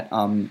from that,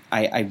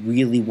 I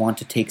really want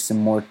to take some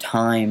more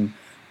time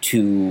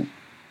to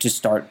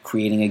start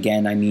creating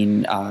again. I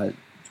mean,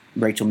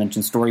 Rachel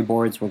mentioned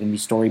storyboards. We're going to be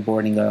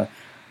storyboarding a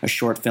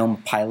short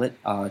film pilot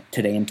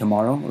today and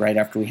tomorrow, right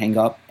after we hang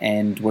up,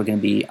 and we're going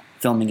to be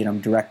filming it.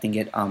 I'm directing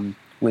it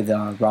with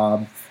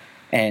Rob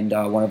and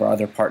one of our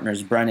other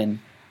partners,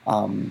 Brennan,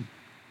 on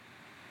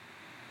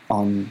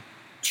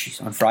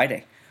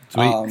Friday.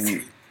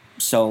 Sweet.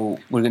 So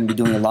we're going to be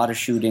doing a lot of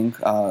shooting,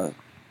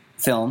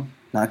 film,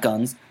 not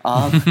guns.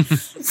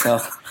 So,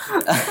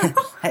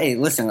 hey,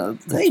 listen,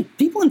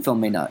 people in film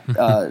may not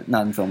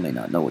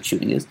know what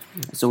shooting is.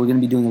 So we're going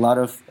to be doing a lot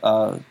of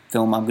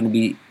film. I'm going to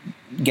be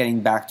getting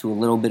back to a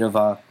little bit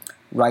of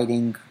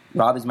writing.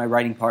 Rob is my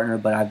writing partner,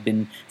 but I've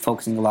been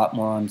focusing a lot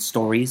more on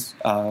stories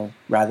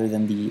rather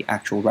than the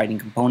actual writing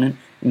component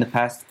in the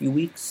past few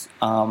weeks.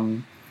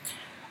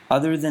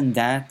 Other than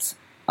that,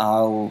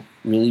 I'll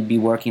really be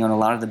working on a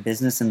lot of the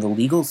business and the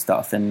legal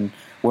stuff and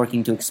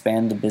working to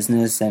expand the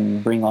business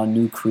and bring on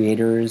new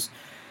creators.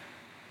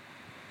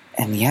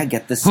 And yeah,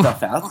 get this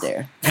stuff out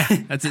there.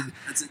 That's it.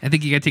 I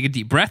think you got to take a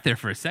deep breath there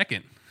for a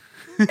second.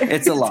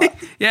 It's a lot.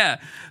 Yeah.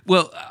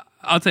 Well,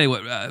 I'll tell you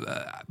what,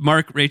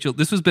 Mark, Rachel,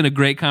 this has been a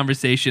great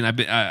conversation.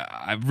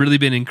 I've really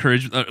been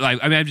encouraged.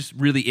 I'm just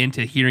really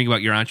into hearing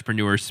about your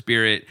entrepreneur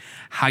spirit,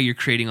 how you're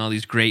creating all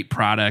these great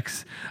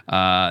products.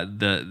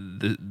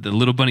 The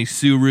Little Bunny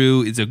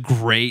Suru is a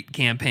great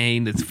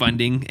campaign that's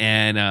funding,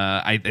 and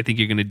I think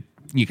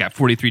you got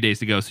 43 days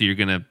to go, so you're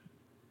gonna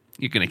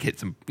hit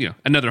some,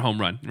 another home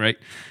run, right?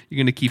 You're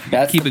gonna keep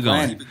it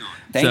going.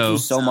 Thank you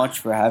so much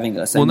for having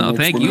us. Well, no,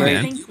 thank you,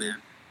 man. Thank you.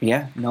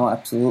 Yeah, no,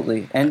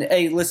 absolutely. And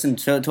hey, listen,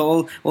 to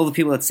all the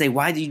people that say,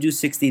 why do you do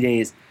 60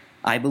 days?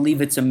 I believe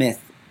it's a myth.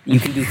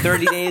 You can do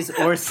 30 days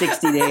or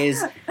 60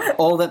 days.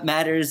 All that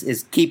matters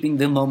is keeping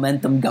the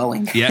momentum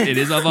going. Yeah, it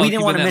is all about we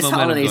didn't want to keeping miss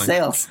that momentum holiday going.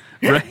 sales.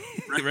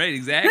 Right,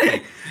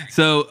 exactly.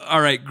 So,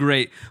 all right,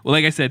 great. Well,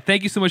 like I said,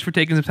 thank you so much for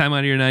taking some time out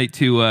of your night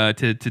to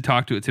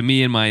talk to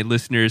me and my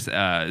listeners.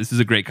 This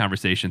is a great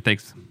conversation.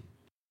 Thanks.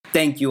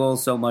 Thank you all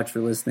so much for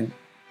listening.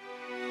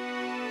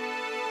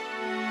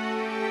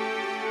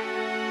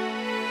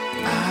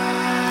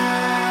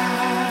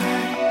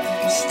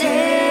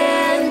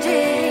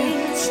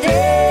 Standing still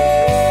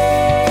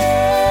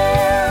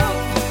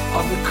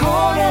on the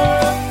corner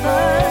of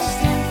First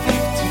and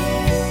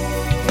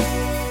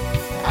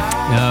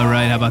 15th. All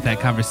right, how about that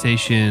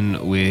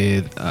conversation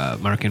with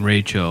Mark and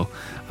Rachel?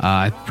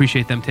 I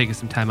appreciate them taking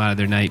some time out of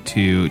their night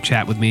to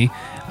chat with me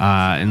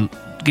and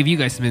give you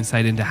guys some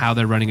insight into how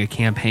they're running a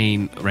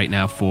campaign right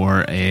now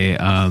for a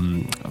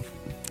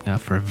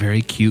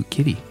very cute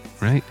kitty,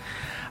 right?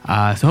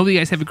 So hopefully you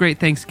guys have a great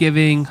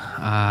Thanksgiving.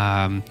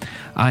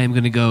 I am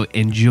going to go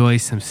enjoy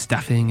some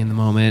stuffing in the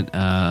moment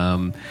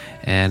and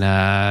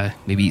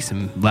maybe eat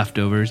some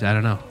leftovers. I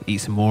don't know. Eat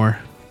some more.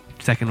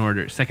 Second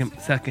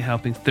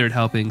helpings, third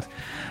helpings.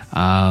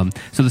 So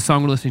the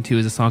song we're listening to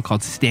is a song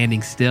called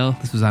Standing Still.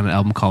 This was on an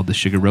album called The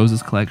Sugar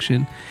Roses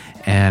Collection.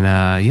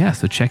 And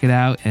so check it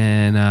out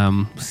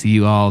and see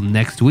you all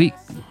next week.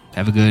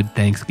 Have a good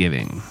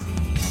Thanksgiving.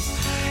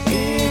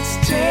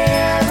 It's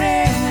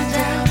tearing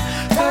down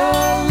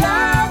the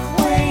life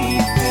we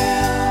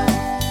built.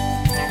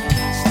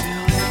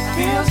 Still, it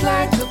feels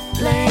like the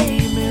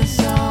flame is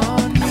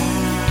on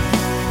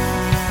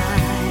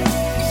high.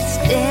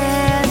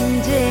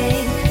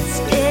 Standing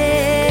still,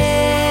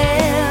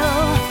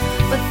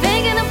 but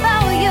thinking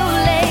about you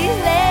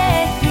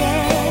lately.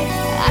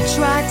 Yeah, I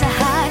tried to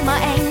hide my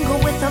anger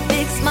with a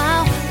big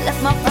smile.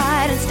 Left my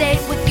pride and stayed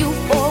with you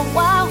for a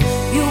while.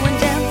 You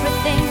and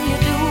everything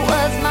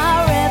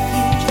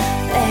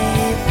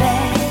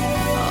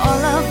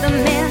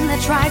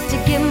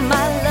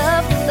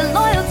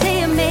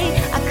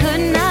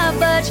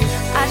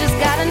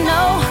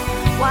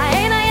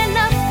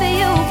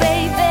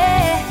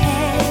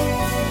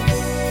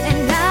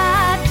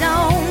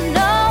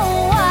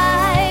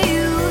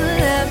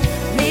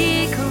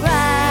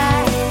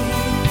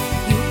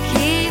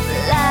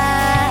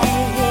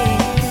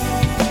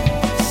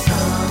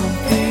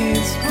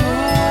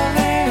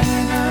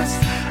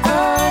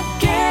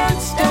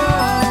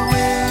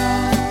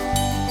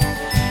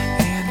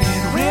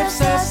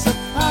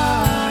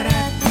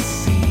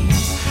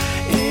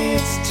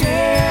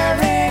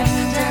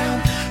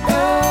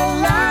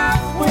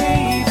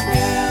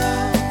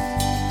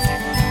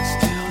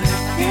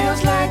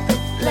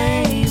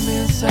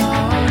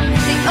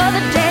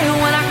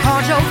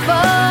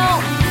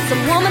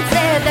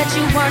that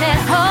you weren't at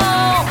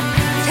home.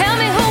 Tell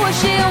me who was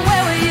she and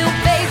where were you,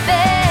 baby?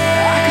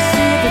 I could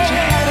see that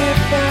you had it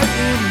bad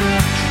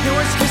enough. No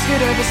excuse could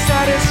ever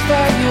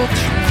satisfy your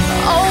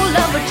truth. Oh,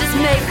 love would just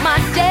make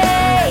my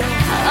day.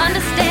 I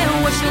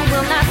understand what you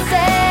will not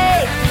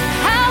say.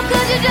 How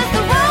could you just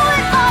throw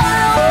it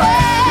all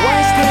away? Why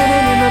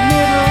standing in the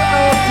middle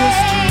of the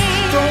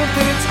street? Don't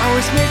think it's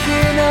always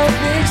making a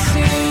big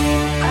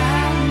scene.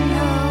 I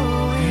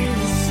know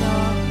it's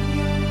all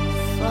your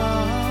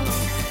fault.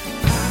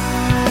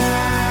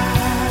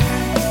 I'm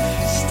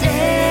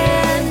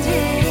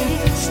standing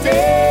still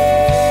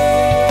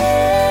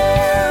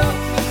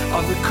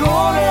On the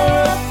corner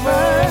of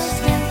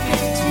First and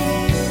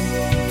 15.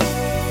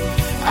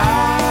 I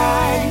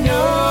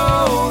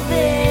know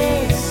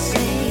this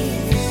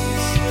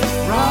seems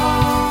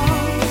wrong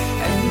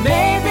and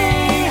maybe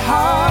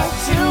hard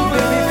to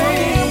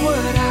believe.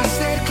 Would I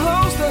say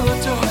close the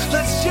door?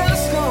 Let's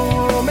just go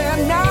home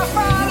and not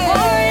fight it.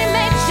 worry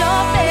makes your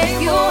bed,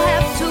 you'll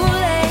have to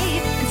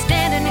late. And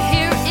standing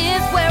here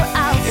is where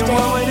I'll And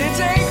what would stay. it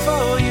take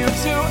for you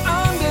to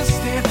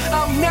understand?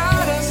 I'm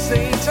not a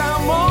saint,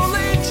 I'm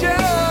only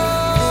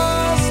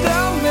just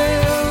a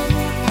man.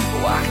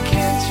 Why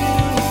can't you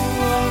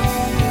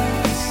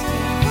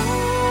understand?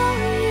 All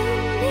you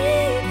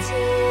need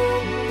to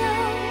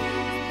know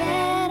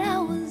that I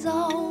was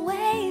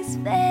always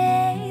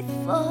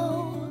faithful.